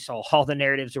 We saw all the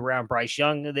narratives around Bryce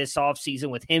Young this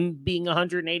offseason with him being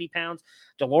 180 pounds.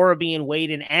 de Laura being weighed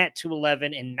in at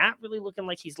 211 and not really looking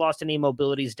like he's lost any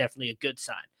mobility is definitely a good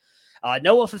sign.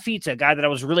 Noah Fifita, a guy that I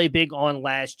was really big on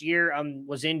last year,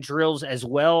 was in drills as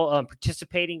well,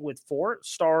 participating with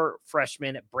four-star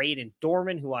freshman Braden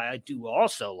Dorman, who I do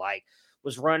also like,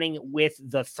 was running with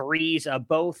the threes.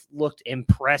 Both looked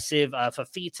impressive.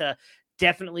 Fifita,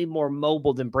 definitely more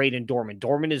mobile than Braden Dorman.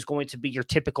 Dorman is going to be your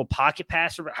typical pocket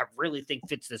passer, but I really think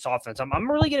fits this offense.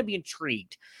 I'm really going to be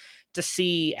intrigued to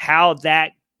see how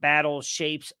that battle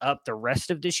shapes up the rest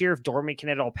of this year, if Dorman can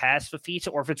at all pass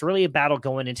Fifita, or if it's really a battle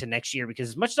going into next year, because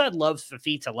as much as I loved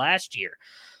Fifita last year,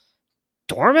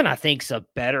 Dorman, I think, is a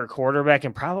better quarterback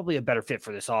and probably a better fit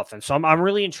for this offense. So I'm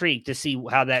really intrigued to see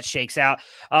how that shakes out.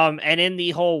 And in the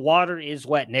whole water is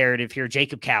wet narrative here,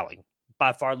 Jacob Cowing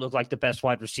by far looked like the best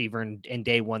wide receiver in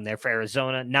day one there for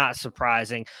Arizona. Not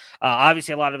surprising.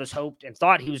 Obviously, a lot of us hoped and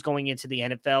thought he was going into the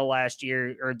NFL last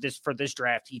year or for this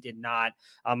draft. He did not.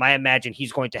 I imagine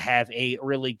he's going to have a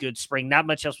really good spring. Not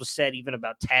much else was said even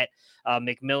about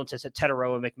McMillan,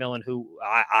 Tetairoa McMillan, who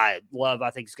I love. I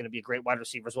think he's going to be a great wide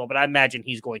receiver as well, but I imagine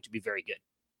he's going to be very good.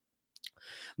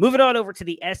 Moving on over to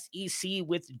the SEC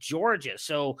with Georgia.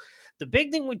 So the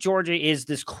big thing with Georgia is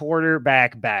this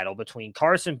quarterback battle between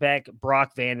Carson Beck,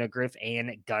 Brock Vandagriff,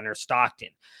 and Gunnar Stockton.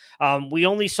 We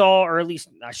only saw, or at least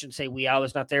I shouldn't say I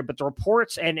was not there, but the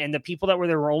reports and the people that were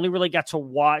there only really got to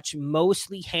watch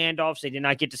mostly handoffs. They did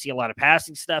not get to see a lot of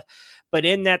passing stuff. But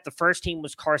in that, the first team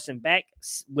was Carson Beck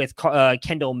with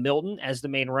Kendall Milton as the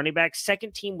main running back.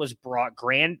 Second team was Brock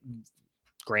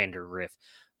Vandagriff,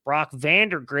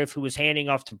 who was handing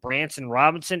off to Branson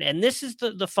Robinson. And this is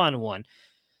the fun one.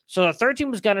 So the third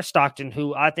team was Gunnar Stockton,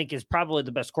 who I think is probably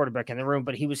the best quarterback in the room,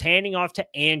 but he was handing off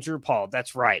to Andrew Paul.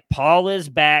 That's right. Paul is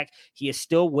back. He is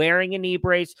still wearing a knee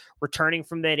brace, returning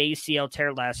from that ACL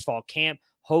tear last fall camp.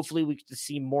 Hopefully we get to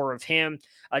see more of him.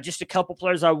 Just a couple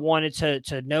players I wanted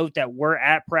to note that were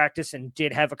at practice and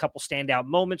did have a couple standout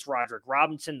moments. Roderick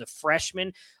Robinson, the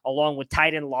freshman, along with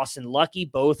tight end Lawson Lucky,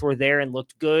 both were there and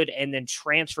looked good. And then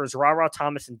transfers Ra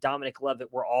Thomas and Dominic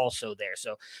Levitt were also there.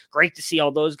 So great to see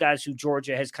all those guys who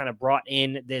Georgia has kind of brought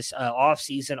in this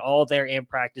offseason, all there in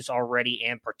practice already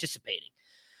and participating.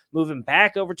 Moving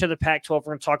back over to the Pac-12, we're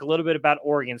going to talk a little bit about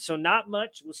Oregon. So not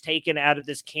much was taken out of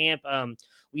this camp.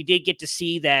 We did get to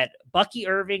see that Bucky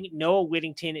Irving, Noah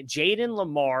Whittington, Jaden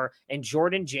Lamar, and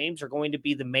Jordan James are going to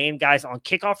be the main guys on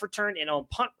kickoff return. And on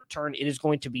punt return, it is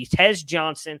going to be Tez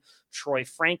Johnson, Troy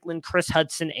Franklin, Chris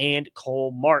Hudson, and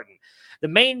Cole Martin. The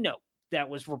main note that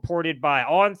was reported by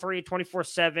On3,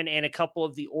 24/7, and a couple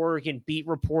of the Oregon beat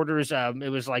reporters.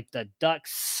 It was like the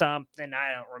Ducks something.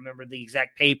 I don't remember the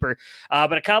exact paper.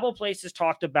 But a couple of places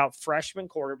talked about freshman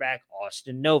quarterback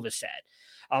Austin Novosad.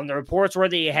 The reports were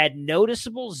they had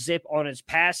noticeable zip on his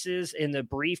passes in the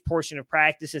brief portion of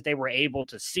practice that they were able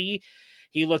to see.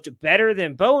 He looked better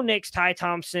than Bo Nix, Ty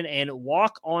Thompson, and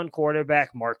walk-on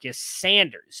quarterback Marcus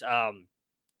Sanders.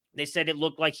 They said it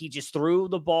looked like he just threw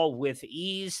the ball with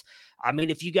ease. I mean,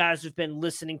 if you guys have been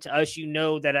listening to us, you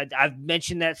know that I've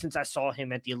mentioned that since I saw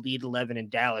him at the Elite 11 in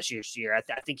Dallas this year. I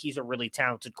think he's a really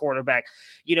talented quarterback.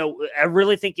 You know, I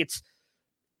really think it's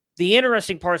the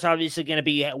interesting part is obviously going to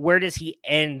be where does he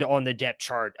end on the depth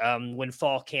chart when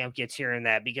fall camp gets here and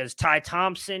that, because Ty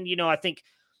Thompson, you know, I think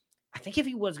if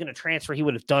he was going to transfer, he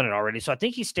would have done it already. So I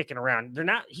think he's sticking around.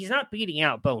 He's not beating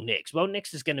out Bo Nix. Bo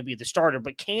Nix is going to be the starter,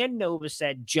 but can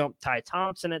Novosad jump Ty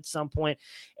Thompson at some point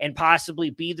and possibly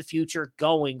be the future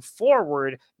going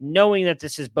forward, knowing that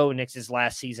this is Bo Nix's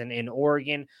last season in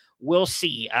Oregon? We'll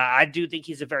see. I do think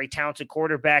he's a very talented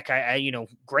quarterback.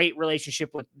 Great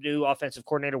relationship with new offensive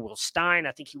coordinator Will Stein.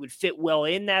 I think he would fit well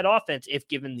in that offense if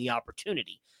given the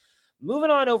opportunity.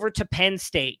 Moving on over to Penn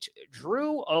State,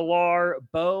 Drew Allar,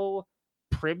 Bo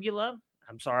Pribula,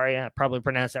 I'm sorry, I probably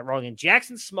pronounced that wrong, and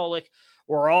Jackson Smolik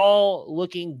were all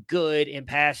looking good in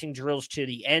passing drills to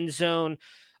the end zone.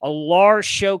 Allar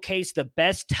showcased the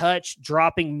best touch,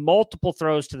 dropping multiple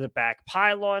throws to the back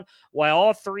pylon, while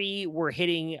all three were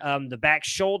hitting the back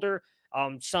shoulder.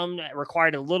 Some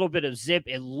required a little bit of zip.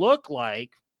 It looked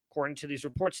like, according to these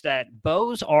reports, that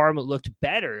Bo's arm looked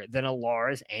better than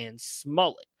Allar's and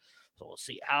Smolik. So we'll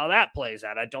see how that plays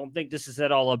out. I don't think this is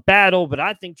at all a battle, but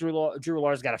I think Drew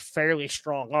Lar's got a fairly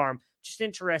strong arm. Just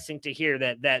interesting to hear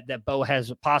that Bo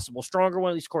has a possible stronger one,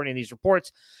 at least according to these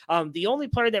reports. The only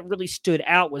player that really stood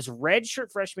out was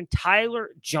redshirt freshman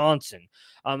Tyler Johnson,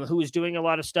 who was doing a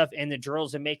lot of stuff in the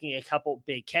drills and making a couple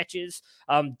big catches.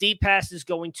 Deep passes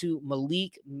going to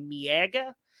Malik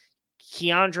Miega,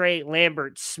 Keandre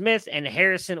Lambert Smith, and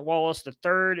Harrison Wallace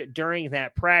III during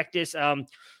that practice.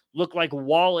 Looked like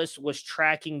Wallace was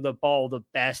tracking the ball the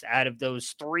best out of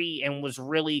those three and was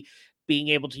really being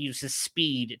able to use his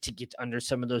speed to get under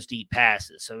some of those deep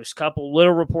passes. So there's a couple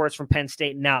little reports from Penn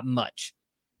State, not much.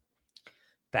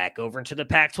 Back over into the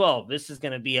Pac-12. This is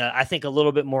going to be, I think, a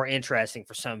little bit more interesting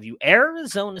for some of you.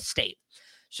 Arizona State.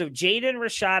 So Jaden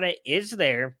Rashada is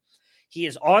there. He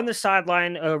is on the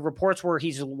sideline. Reports where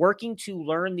he's working to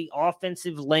learn the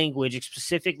offensive language,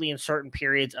 specifically in certain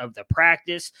periods of the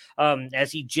practice, as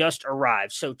he just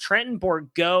arrived. So Trenton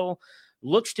Borgo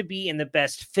looks to be in the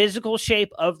best physical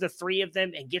shape of the three of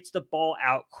them and gets the ball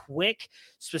out quick,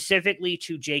 specifically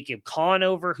to Jacob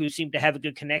Conover, who seemed to have a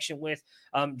good connection with.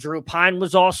 Drew Pine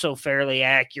was also fairly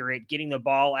accurate, getting the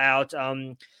ball out.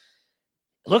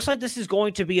 It looks like this is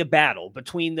going to be a battle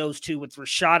between those two, with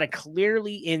Rashada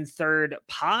clearly in third,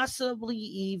 possibly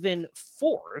even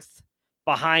fourth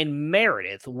behind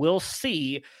Meredith. We'll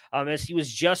see. As he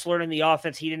was just learning the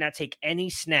offense, he did not take any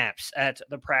snaps at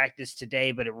the practice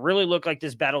today, but it really looked like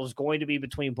this battle is going to be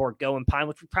between Borgo and Pine,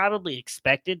 which we probably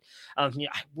expected. I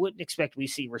wouldn't expect we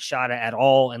see Rashada at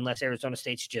all unless Arizona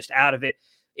State's just out of it.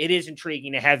 It is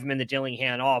intriguing to have him in the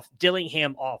Dillingham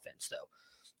offense, though.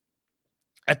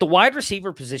 At the wide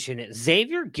receiver position,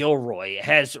 Xavier Gilroy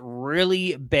has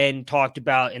really been talked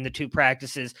about in the two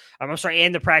practices.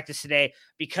 And the practice today,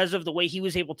 because of the way he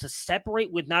was able to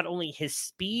separate with not only his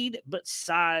speed, but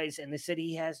size. And they said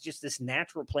he has just this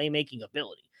natural playmaking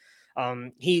ability.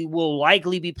 He will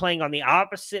likely be playing on the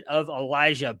opposite of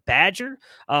Elijah Badger.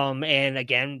 And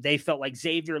again, they felt like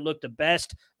Xavier looked the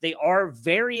best. They are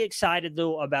very excited,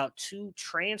 though, about two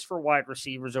transfer wide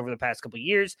receivers over the past couple of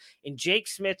years, in Jake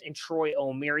Smith and Troy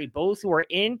O'Meary, both who are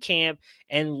in camp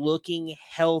and looking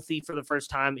healthy for the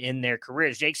first time in their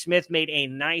careers. Jake Smith made a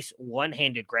nice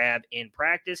one-handed grab in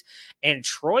practice, and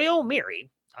Troy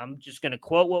O'Meary, I'm just going to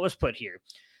quote what was put here,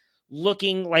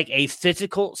 looking like a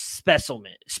physical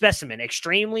specimen,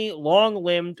 extremely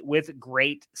long-limbed with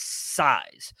great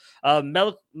size.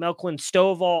 Melquin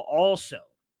Stovall also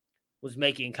was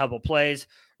making a couple plays.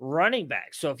 Running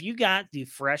back. So if you got the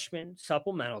freshman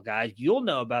supplemental guys, you'll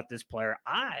know about this player.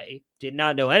 I did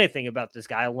not know anything about this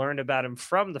guy. I learned about him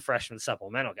from the freshman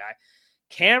supplemental guy.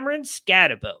 Cameron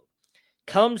Scatabo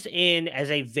comes in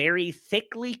as a very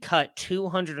thickly cut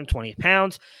 220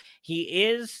 pounds. He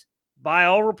is, by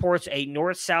all reports, a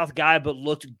north-south guy, but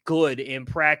looked good in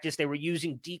practice. They were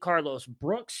using DeCarlos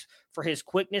Brooks for his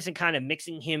quickness and kind of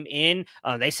mixing him in.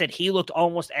 They said he looked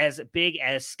almost as big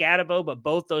as Scatabo, but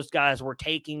both those guys were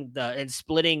taking and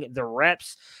splitting the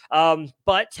reps.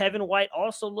 But Tevin White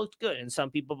also looked good, and some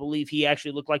people believe he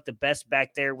actually looked like the best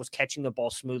back there, was catching the ball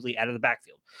smoothly out of the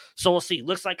backfield. So we'll see.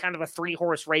 Looks like kind of a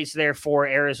three-horse race there for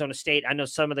Arizona State. I know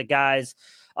some of the guys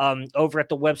over at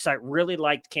the website really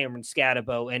liked Cameron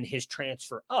Scatabo and his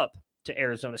transfer up to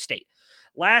Arizona State.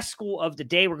 Last school of the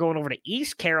day, we're going over to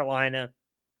East Carolina,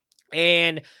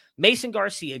 and Mason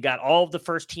Garcia got all of the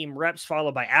first team reps,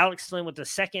 followed by Alex Flynn with the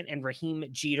second and Raheem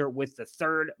Jeter with the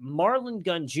third. Marlon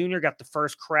Gunn Jr. got the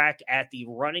first crack at the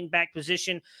running back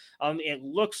position. It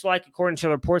looks like, according to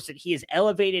reports, that he has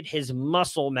elevated his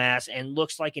muscle mass and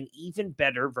looks like an even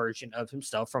better version of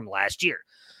himself from last year.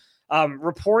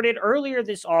 Reported earlier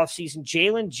this offseason,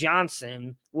 Jalen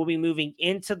Johnson will be moving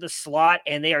into the slot,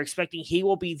 and they are expecting he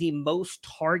will be the most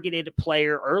targeted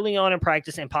player early on in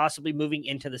practice and possibly moving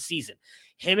into the season.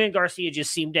 Him and Garcia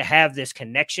just seem to have this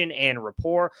connection and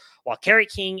rapport, while Kerry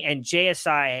King and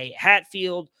JSI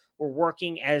Hatfield were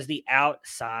working as the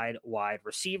outside wide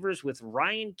receivers, with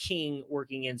Ryan King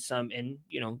working in some, and,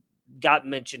 got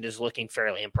mentioned as looking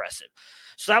fairly impressive.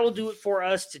 So that will do it for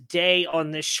us today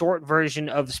on this short version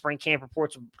of the Spring Camp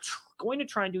Reports. I'm going to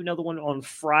try and do another one on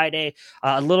Friday,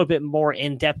 a little bit more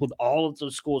in depth with all of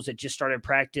those schools that just started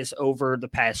practice over the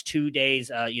past 2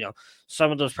 days.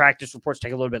 Some of those practice reports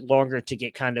take a little bit longer to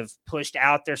get kind of pushed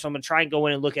out there. So I'm going to try and go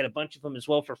in and look at a bunch of them as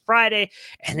well for Friday.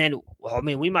 And then,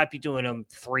 we might be doing them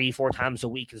 3-4 times a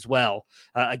week as well.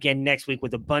 Again, next week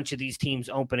with a bunch of these teams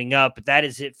opening up. But that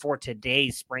is it for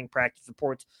today's Spring Practice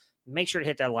Reports. Make sure to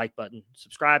hit that like button,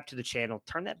 subscribe to the channel,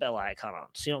 turn that bell icon on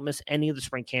so you don't miss any of the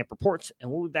Spring Camp Reports, and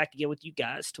we'll be back again with you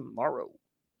guys tomorrow.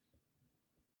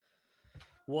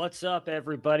 What's up,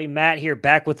 everybody? Matt here,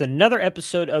 back with another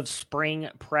episode of Spring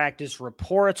Practice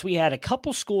Reports. We had a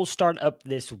couple schools start up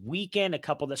this weekend, a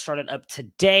couple that started up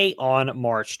today on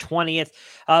March 20th,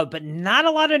 but not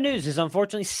a lot of news, as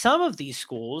unfortunately some of these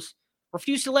schools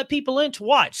refuse to let people in to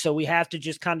watch. So we have to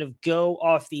just kind of go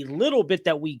off the little bit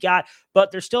that we got,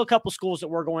 but there's still a couple schools that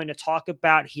we're going to talk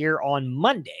about here on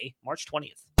Monday, March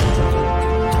 20th.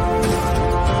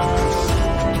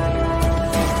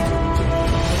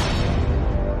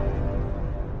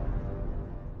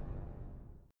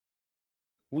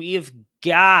 We've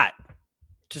got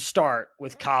to start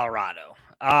with Colorado.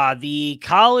 The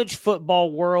college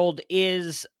football world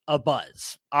is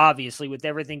abuzz, obviously, with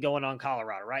everything going on in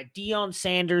Colorado, right? Deion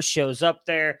Sanders shows up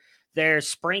there. Their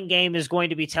spring game is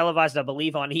going to be televised, I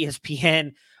believe, on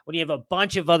ESPN. When you have a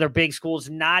bunch of other big schools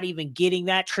not even getting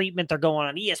that treatment, they're going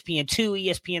on ESPN2,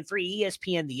 ESPN3,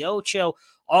 ESPN the Ocho,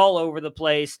 all over the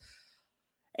place.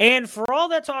 And for all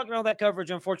that talk and all that coverage,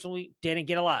 unfortunately, didn't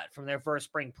get a lot from their first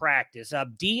spring practice.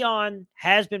 Deion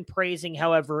has been praising,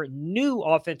 however, new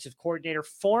offensive coordinator,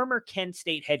 former Kent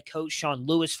State head coach Sean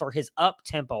Lewis, for his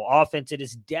up-tempo offense. It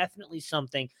is definitely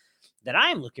something that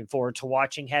I am looking forward to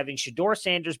watching, having Shedeur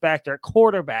Sanders back there at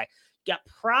quarterback. Got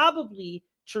probably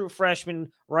true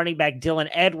freshman running back Dylan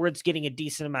Edwards getting a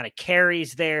decent amount of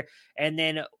carries there. And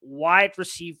then wide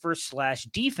receiver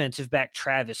 / defensive back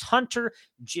Travis Hunter,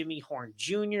 Jimmy Horn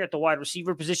Jr. at the wide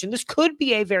receiver position. This could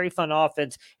be a very fun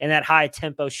offense in that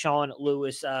high-tempo Sean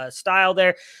Lewis style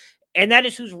there. And that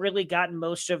is who's really gotten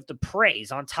most of the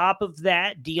praise. On top of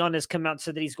that, Deion has come out and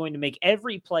said that he's going to make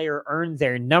every player earn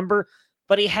their number.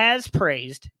 But he has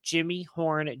praised Jimmy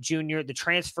Horn Jr., the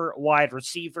transfer wide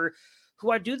receiver, who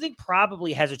I do think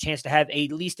probably has a chance to have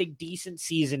at least a decent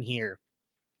season here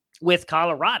with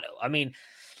Colorado. I mean,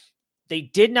 they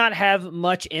did not have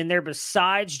much in there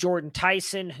besides Jordan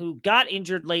Tyson, who got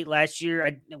injured late last year.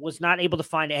 I was not able to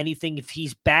find anything if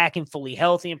he's back and fully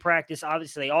healthy in practice.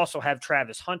 Obviously, they also have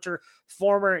Travis Hunter,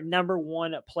 former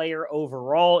 #1 player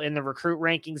overall in the recruit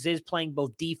rankings, is playing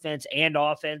both defense and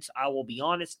offense. I will be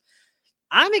honest,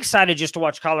 I'm excited just to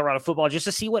watch Colorado football, just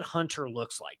to see what Hunter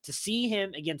looks like, to see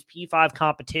him against P5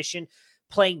 competition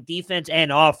playing defense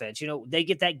and offense. You know, they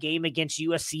get that game against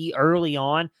USC early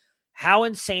on. How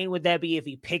insane would that be if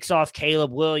he picks off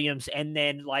Caleb Williams and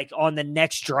then, like, on the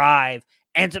next drive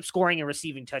ends up scoring a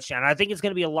receiving touchdown? I think it's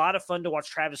going to be a lot of fun to watch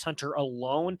Travis Hunter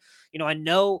alone. You know, I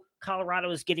know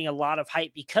Colorado is getting a lot of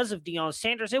hype because of Deion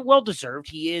Sanders, and well-deserved.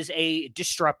 He is a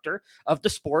disruptor of the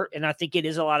sport, and I think it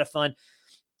is a lot of fun.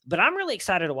 But I'm really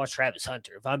excited to watch Travis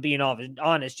Hunter, if I'm being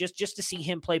honest, just to see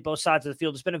him play both sides of the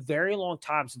field. It's been a very long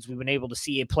time since we've been able to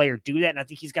see a player do that, and I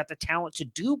think he's got the talent to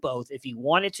do both if he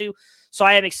wanted to. So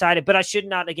I am excited, but I should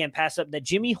not, again, pass up that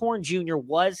Jimmy Horn Jr.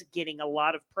 was getting a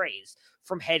lot of praise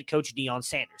from head coach Deion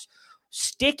Sanders.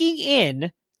 Sticking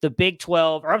in the Big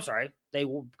 12, or I'm sorry,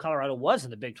 Colorado was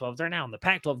in the Big 12. They're now in the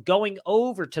Pac-12. Going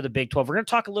over to the Big 12, we're going to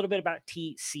talk a little bit about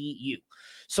TCU.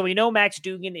 So we know Max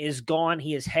Duggan is gone.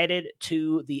 He is headed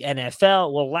to the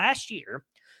NFL. Well, last year,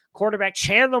 quarterback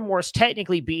Chandler Morris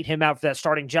technically beat him out for that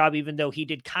starting job, even though he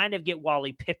did kind of get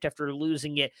Wally pipped after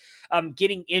losing it,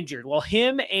 getting injured. Well,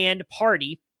 him and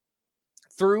Party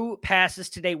threw passes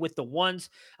today with the ones.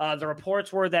 The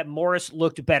reports were that Morris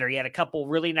looked better. He had a couple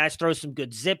really nice throws, some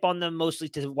good zip on them, mostly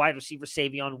to wide receiver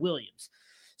Savion Williams.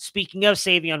 Speaking of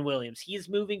Savion Williams, he is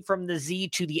moving from the Z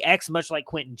to the X, much like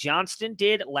Quentin Johnston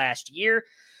did last year.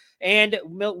 And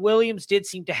Williams did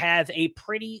seem to have a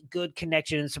pretty good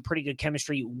connection and some pretty good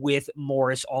chemistry with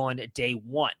Morris on day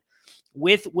one.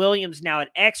 With Williams now at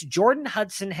X, Jordan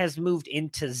Hudson has moved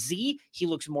into Z. He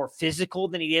looks more physical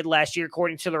than he did last year,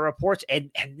 according to the reports.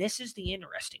 And this is the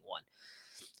interesting one.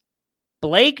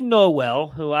 Blake Noel,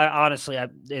 who honestly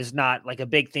is not like a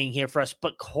big thing here for us,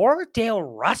 but Cordell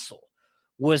Russell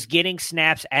was getting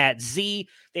snaps at Z.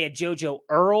 They had JoJo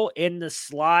Earl in the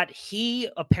slot. He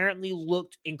apparently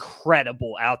looked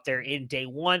incredible out there in day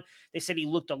one. They said he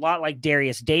looked a lot like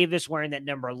Darius Davis wearing that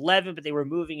number 11, but they were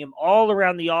moving him all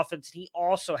around the offense. He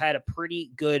also had a pretty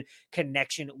good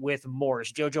connection with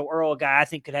Morris. JoJo Earl, a guy I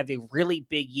think could have a really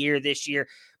big year this year.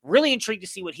 Really intrigued to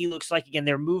see what he looks like. Again,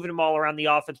 they're moving him all around the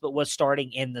offense, but was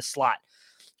starting in the slot.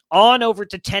 On over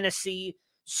to Tennessee.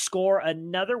 Score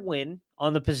another win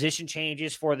on the position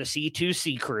changes for the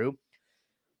C2C crew.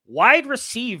 Wide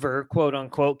receiver, quote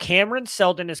unquote, Cameron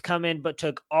Seldon has come in but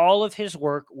took all of his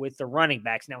work with the running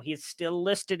backs. Now, he is still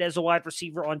listed as a wide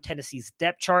receiver on Tennessee's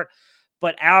depth chart,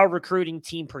 but our recruiting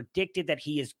team predicted that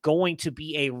he is going to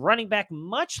be a running back,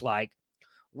 much like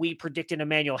we predicted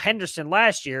Emmanuel Henderson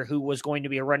last year, who was going to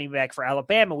be a running back for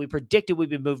Alabama. We predicted we'd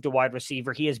be moved to wide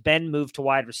receiver. He has been moved to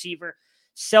wide receiver.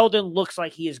 Selden looks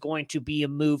like he is going to be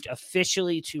moved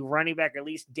officially to running back, or at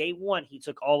least day one. He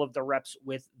took all of the reps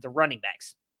with the running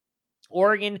backs.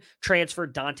 Oregon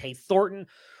transferred Dante Thornton,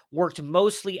 worked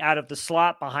mostly out of the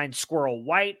slot behind Squirrel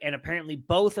White, and apparently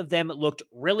both of them looked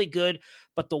really good.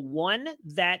 But the one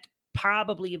that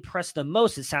probably impressed the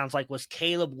most, it sounds like, was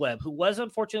Caleb Webb, who was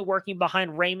unfortunately working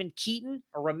behind Ramel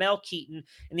Keaton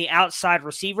in the outside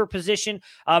receiver position.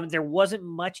 There wasn't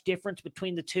much difference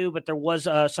between the two, but there was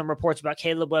some reports about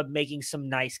Caleb Webb making some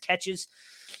nice catches.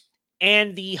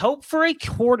 And the hope for a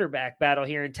quarterback battle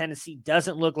here in Tennessee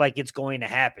doesn't look like it's going to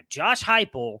happen. Josh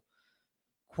Heupel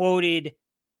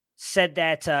said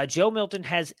that Joe Milton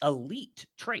has elite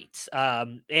traits.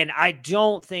 And I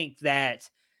don't think that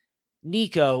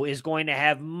Nico is going to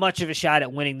have much of a shot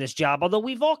at winning this job, although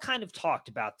we've all kind of talked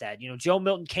about that. Joe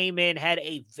Milton came in, had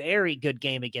a very good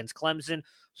game against Clemson,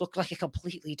 looked like a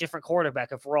completely different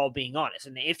quarterback, if we're all being honest.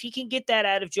 And if he can get that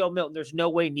out of Joe Milton, there's no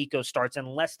way Nico starts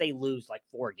unless they lose like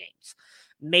 4 games.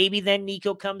 Maybe then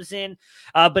Nico comes in,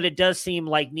 but it does seem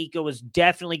like Nico is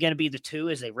definitely going to be the 2,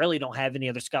 as they really don't have any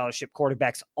other scholarship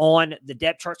quarterbacks on the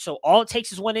depth chart. So all it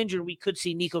takes is one injury. We could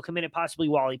see Nico come in and possibly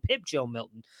Wally Pipp Joe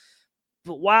Milton.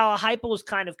 But while Heupel has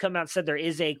kind of come out and said there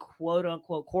is a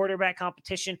quote-unquote quarterback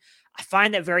competition, I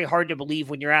find that very hard to believe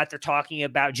when you're out there talking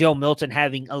about Joe Milton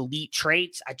having elite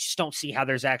traits. I just don't see how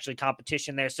there's actually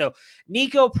competition there. So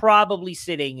Nico probably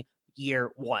sitting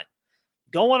year 1.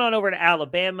 Going on over to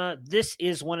Alabama, this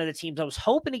is one of the teams I was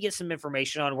hoping to get some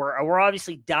information on. We're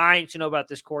obviously dying to know about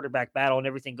this quarterback battle and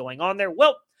everything going on there.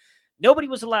 Well, nobody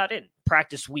was allowed in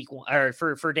practice week 1 or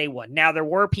for day 1. Now, there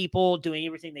were people doing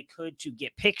everything they could to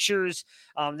get pictures.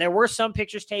 There were some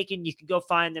pictures taken. You can go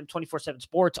find them 24/7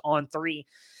 Sports on 3.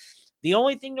 The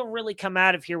only thing to really come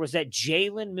out of here was that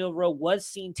Jalen Milroe was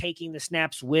seen taking the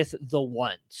snaps with the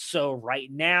ones. So right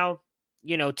now,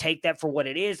 take that for what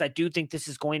it is. I do think this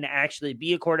is going to actually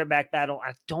be a quarterback battle.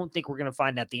 I don't think we're going to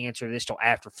find out the answer to this till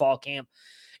after fall camp.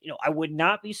 I would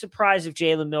not be surprised if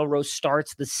Jalen Milroe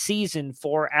starts the season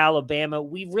for Alabama.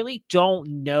 We really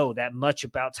don't know that much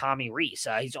about Tommy Rees.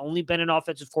 He's only been an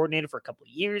offensive coordinator for a couple of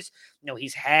years.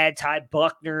 He's had Ty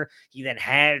Buckner. He then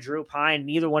had Drew Pine.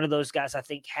 Neither one of those guys, I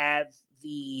think, have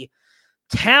the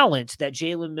talent that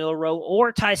Jalen Milroe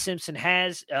or Ty Simpson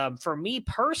has. For me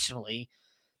personally,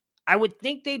 I would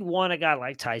think they'd want a guy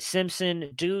like Ty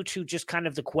Simpson due to just kind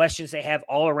of the questions they have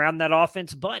all around that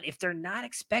offense. But if they're not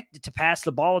expected to pass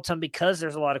the ball a ton because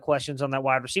there's a lot of questions on that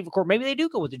wide receiver core, maybe they do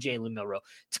go with the Jalen Milroe.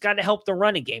 It's got to help the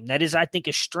running game. That is, I think,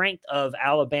 a strength of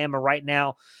Alabama right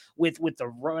now with the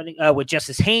running, with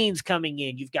Justice Haynes coming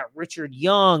in. You've got Richard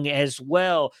Young as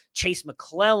well. Chase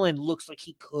McClellan looks like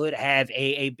he could have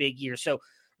a big year. So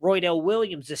Roydell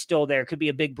Williams is still there. Could be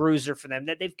a big bruiser for them.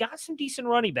 That they've got some decent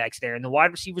running backs there, and the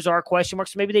wide receivers are a question mark,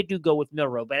 so maybe they do go with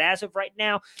Milroe. But as of right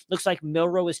now, looks like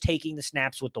Milroe is taking the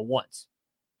snaps with the ones.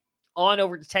 On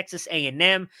over to Texas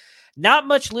A&M. Not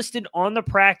much listed on the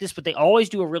practice, but they always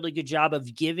do a really good job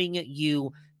of giving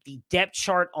you the depth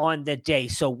chart on the day.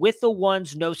 So with the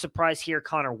ones, no surprise here,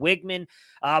 Connor Wigman.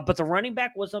 But the running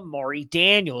back was Amari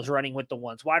Daniels running with the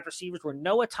ones. Wide receivers were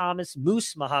Noah Thomas,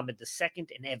 Moose Muhammad II,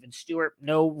 and Evan Stewart.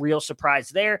 No real surprise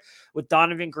there with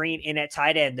Donovan Green in at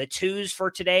tight end. The 2s for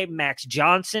today, Max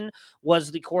Johnson was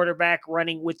the quarterback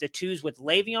running with the 2s with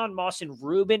Le'Veon Moss and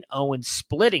Ruben Owens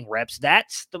splitting reps.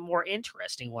 That's the more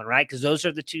interesting one, right? Because those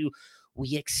are the 2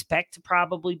 we expect to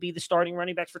probably be the starting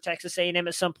running backs for Texas A&M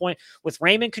at some point, with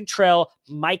Raymond Contrell,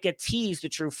 Micah Tease, the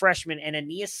true freshman, and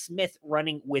Aeneas Smith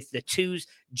running with the 2s.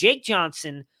 Jake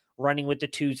Johnson running with the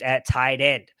 2s at tight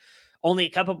end. Only a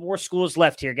couple more schools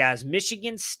left here, guys.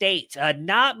 Michigan State,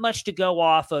 not much to go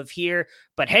off of here,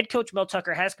 but head coach Mel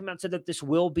Tucker has come out and said that this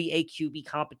will be a QB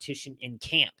competition in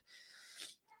camp.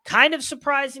 Kind of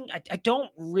surprising. I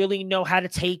don't really know how to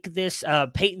take this.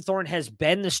 Peyton Thorne has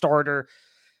been the starter.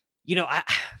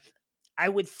 I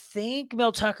would think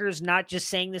Mel Tucker is not just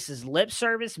saying this as lip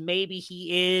service. Maybe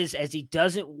he is, as he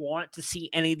doesn't want to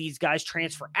see any of these guys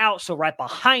transfer out. So right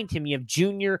behind him, you have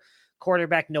junior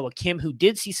quarterback Noah Kim, who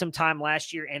did see some time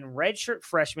last year, and redshirt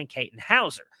freshman Caden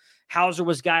Hauser. Hauser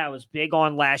was a guy I was big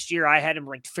on last year. I had him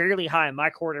ranked fairly high in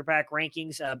my quarterback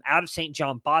rankings, out of St.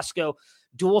 John Bosco,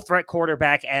 dual threat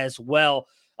quarterback as well.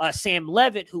 Sam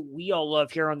Levitt, who we all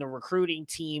love here on the recruiting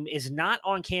team, is not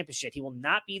on campus yet. He will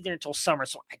not be there until summer,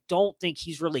 so I don't think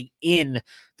he's really in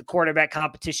the quarterback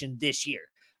competition this year.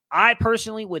 I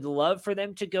personally would love for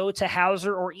them to go to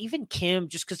Hauser or even Kim,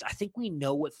 just because I think we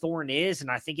know what Thorne is, and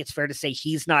I think it's fair to say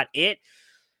he's not it.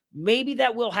 maybe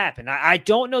that will happen. I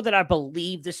don't know that I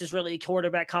believe this is really a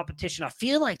quarterback competition. I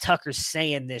feel like Tucker's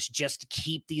saying this just to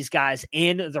keep these guys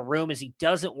in the room, as he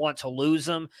doesn't want to lose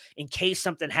them in case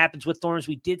something happens with Thorns.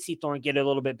 We did see Thorne get a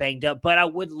little bit banged up, but I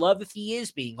would love if he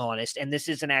is being honest and this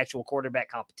is an actual quarterback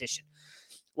competition.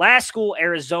 Last school,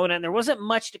 Arizona, and there wasn't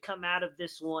much to come out of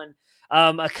this one.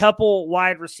 A couple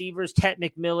wide receivers. Tet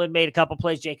McMillan made a couple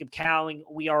plays. Jacob Cowling,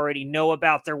 we already know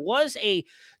about. There was a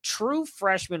true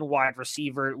freshman wide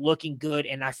receiver looking good,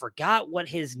 and I forgot what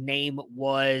his name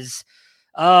was.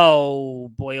 Oh,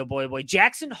 boy, oh, boy, oh, boy.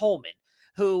 Jackson Holman,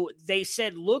 who they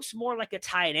said looks more like a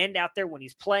tight end out there when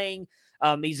he's playing.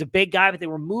 He's a big guy, but they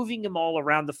were moving him all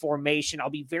around the formation.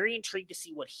 I'll be very intrigued to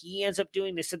see what he ends up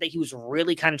doing. They said that he was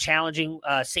really kind of challenging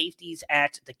safeties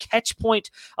at the catch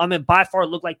point. And by far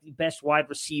looked like the best wide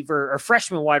receiver or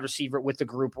freshman wide receiver with the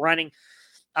group running.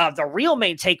 The real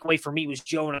main takeaway for me was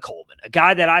Jonah Coleman, a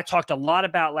guy that I talked a lot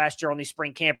about last year on these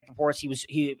spring camp reports.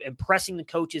 He impressing the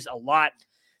coaches a lot.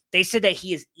 They said that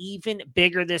he is even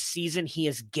bigger this season. He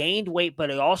has gained weight, but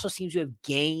he also seems to have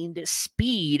gained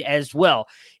speed as well.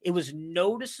 It was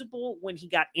noticeable when he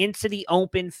got into the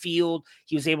open field.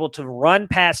 He was able to run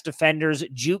past defenders,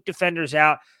 juke defenders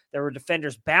out. There were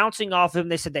defenders bouncing off him.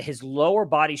 They said that his lower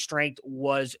body strength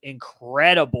was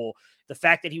incredible. The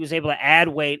fact that he was able to add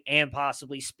weight and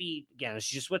possibly speed, again, it's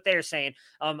just what they're saying.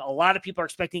 A lot of people are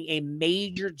expecting a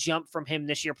major jump from him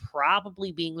this year,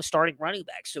 probably being the starting running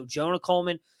back. So Jonah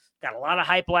Coleman got a lot of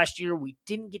hype last year. We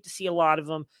didn't get to see a lot of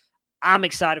him. I'm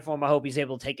excited for him. I hope he's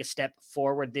able to take a step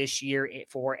forward this year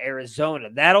for Arizona.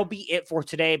 That'll be it for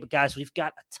today. But, guys, we've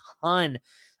got a ton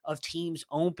of teams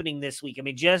opening this week. I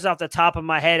mean, just off the top of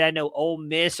my head, I know Ole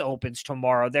Miss opens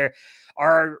tomorrow. There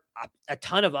are a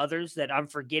ton of others that I'm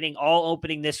forgetting all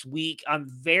opening this week. I'm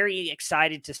very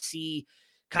excited to see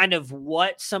kind of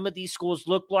what some of these schools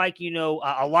look like. You know,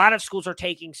 a lot of schools are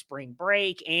taking spring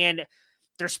break, and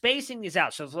they're spacing these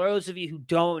out. So for those of you who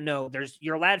don't know,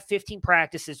 you're allowed 15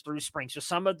 practices through spring. So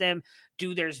some of them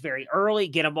do theirs very early,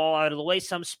 get them all out of the way.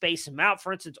 Some space them out.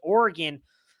 For instance, Oregon,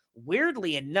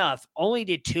 weirdly enough, only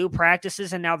did 2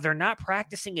 practices, and now they're not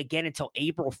practicing again until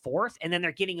April 4th, and then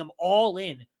they're getting them all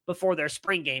in before their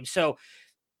spring game. So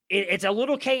it's a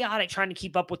little chaotic trying to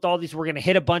keep up with all these. We're going to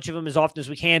hit a bunch of them as often as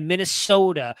we can.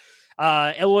 Minnesota,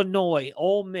 Illinois,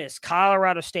 Ole Miss,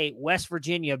 Colorado State, West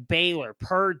Virginia, Baylor,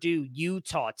 Purdue,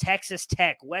 Utah, Texas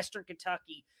Tech, Western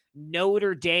Kentucky,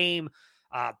 Notre Dame,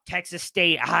 Texas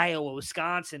State, Iowa,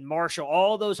 Wisconsin, Marshall,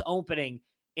 all those opening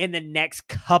in the next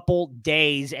couple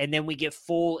days. And then we get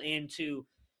full into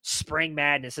spring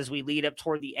madness as we lead up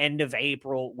toward the end of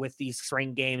April with these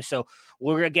spring games. So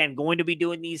we're, again, going to be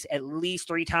doing these at least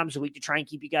 3 times a week to try and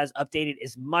keep you guys updated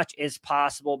as much as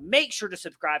possible. Make sure to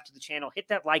subscribe to the channel, hit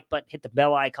that like button, hit the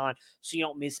bell icon so you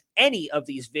don't miss any of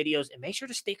these videos, and make sure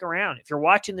to stick around. If you're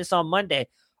watching this on Monday,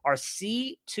 our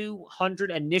C200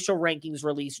 initial rankings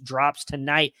release drops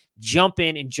tonight. Jump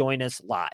in and join us live.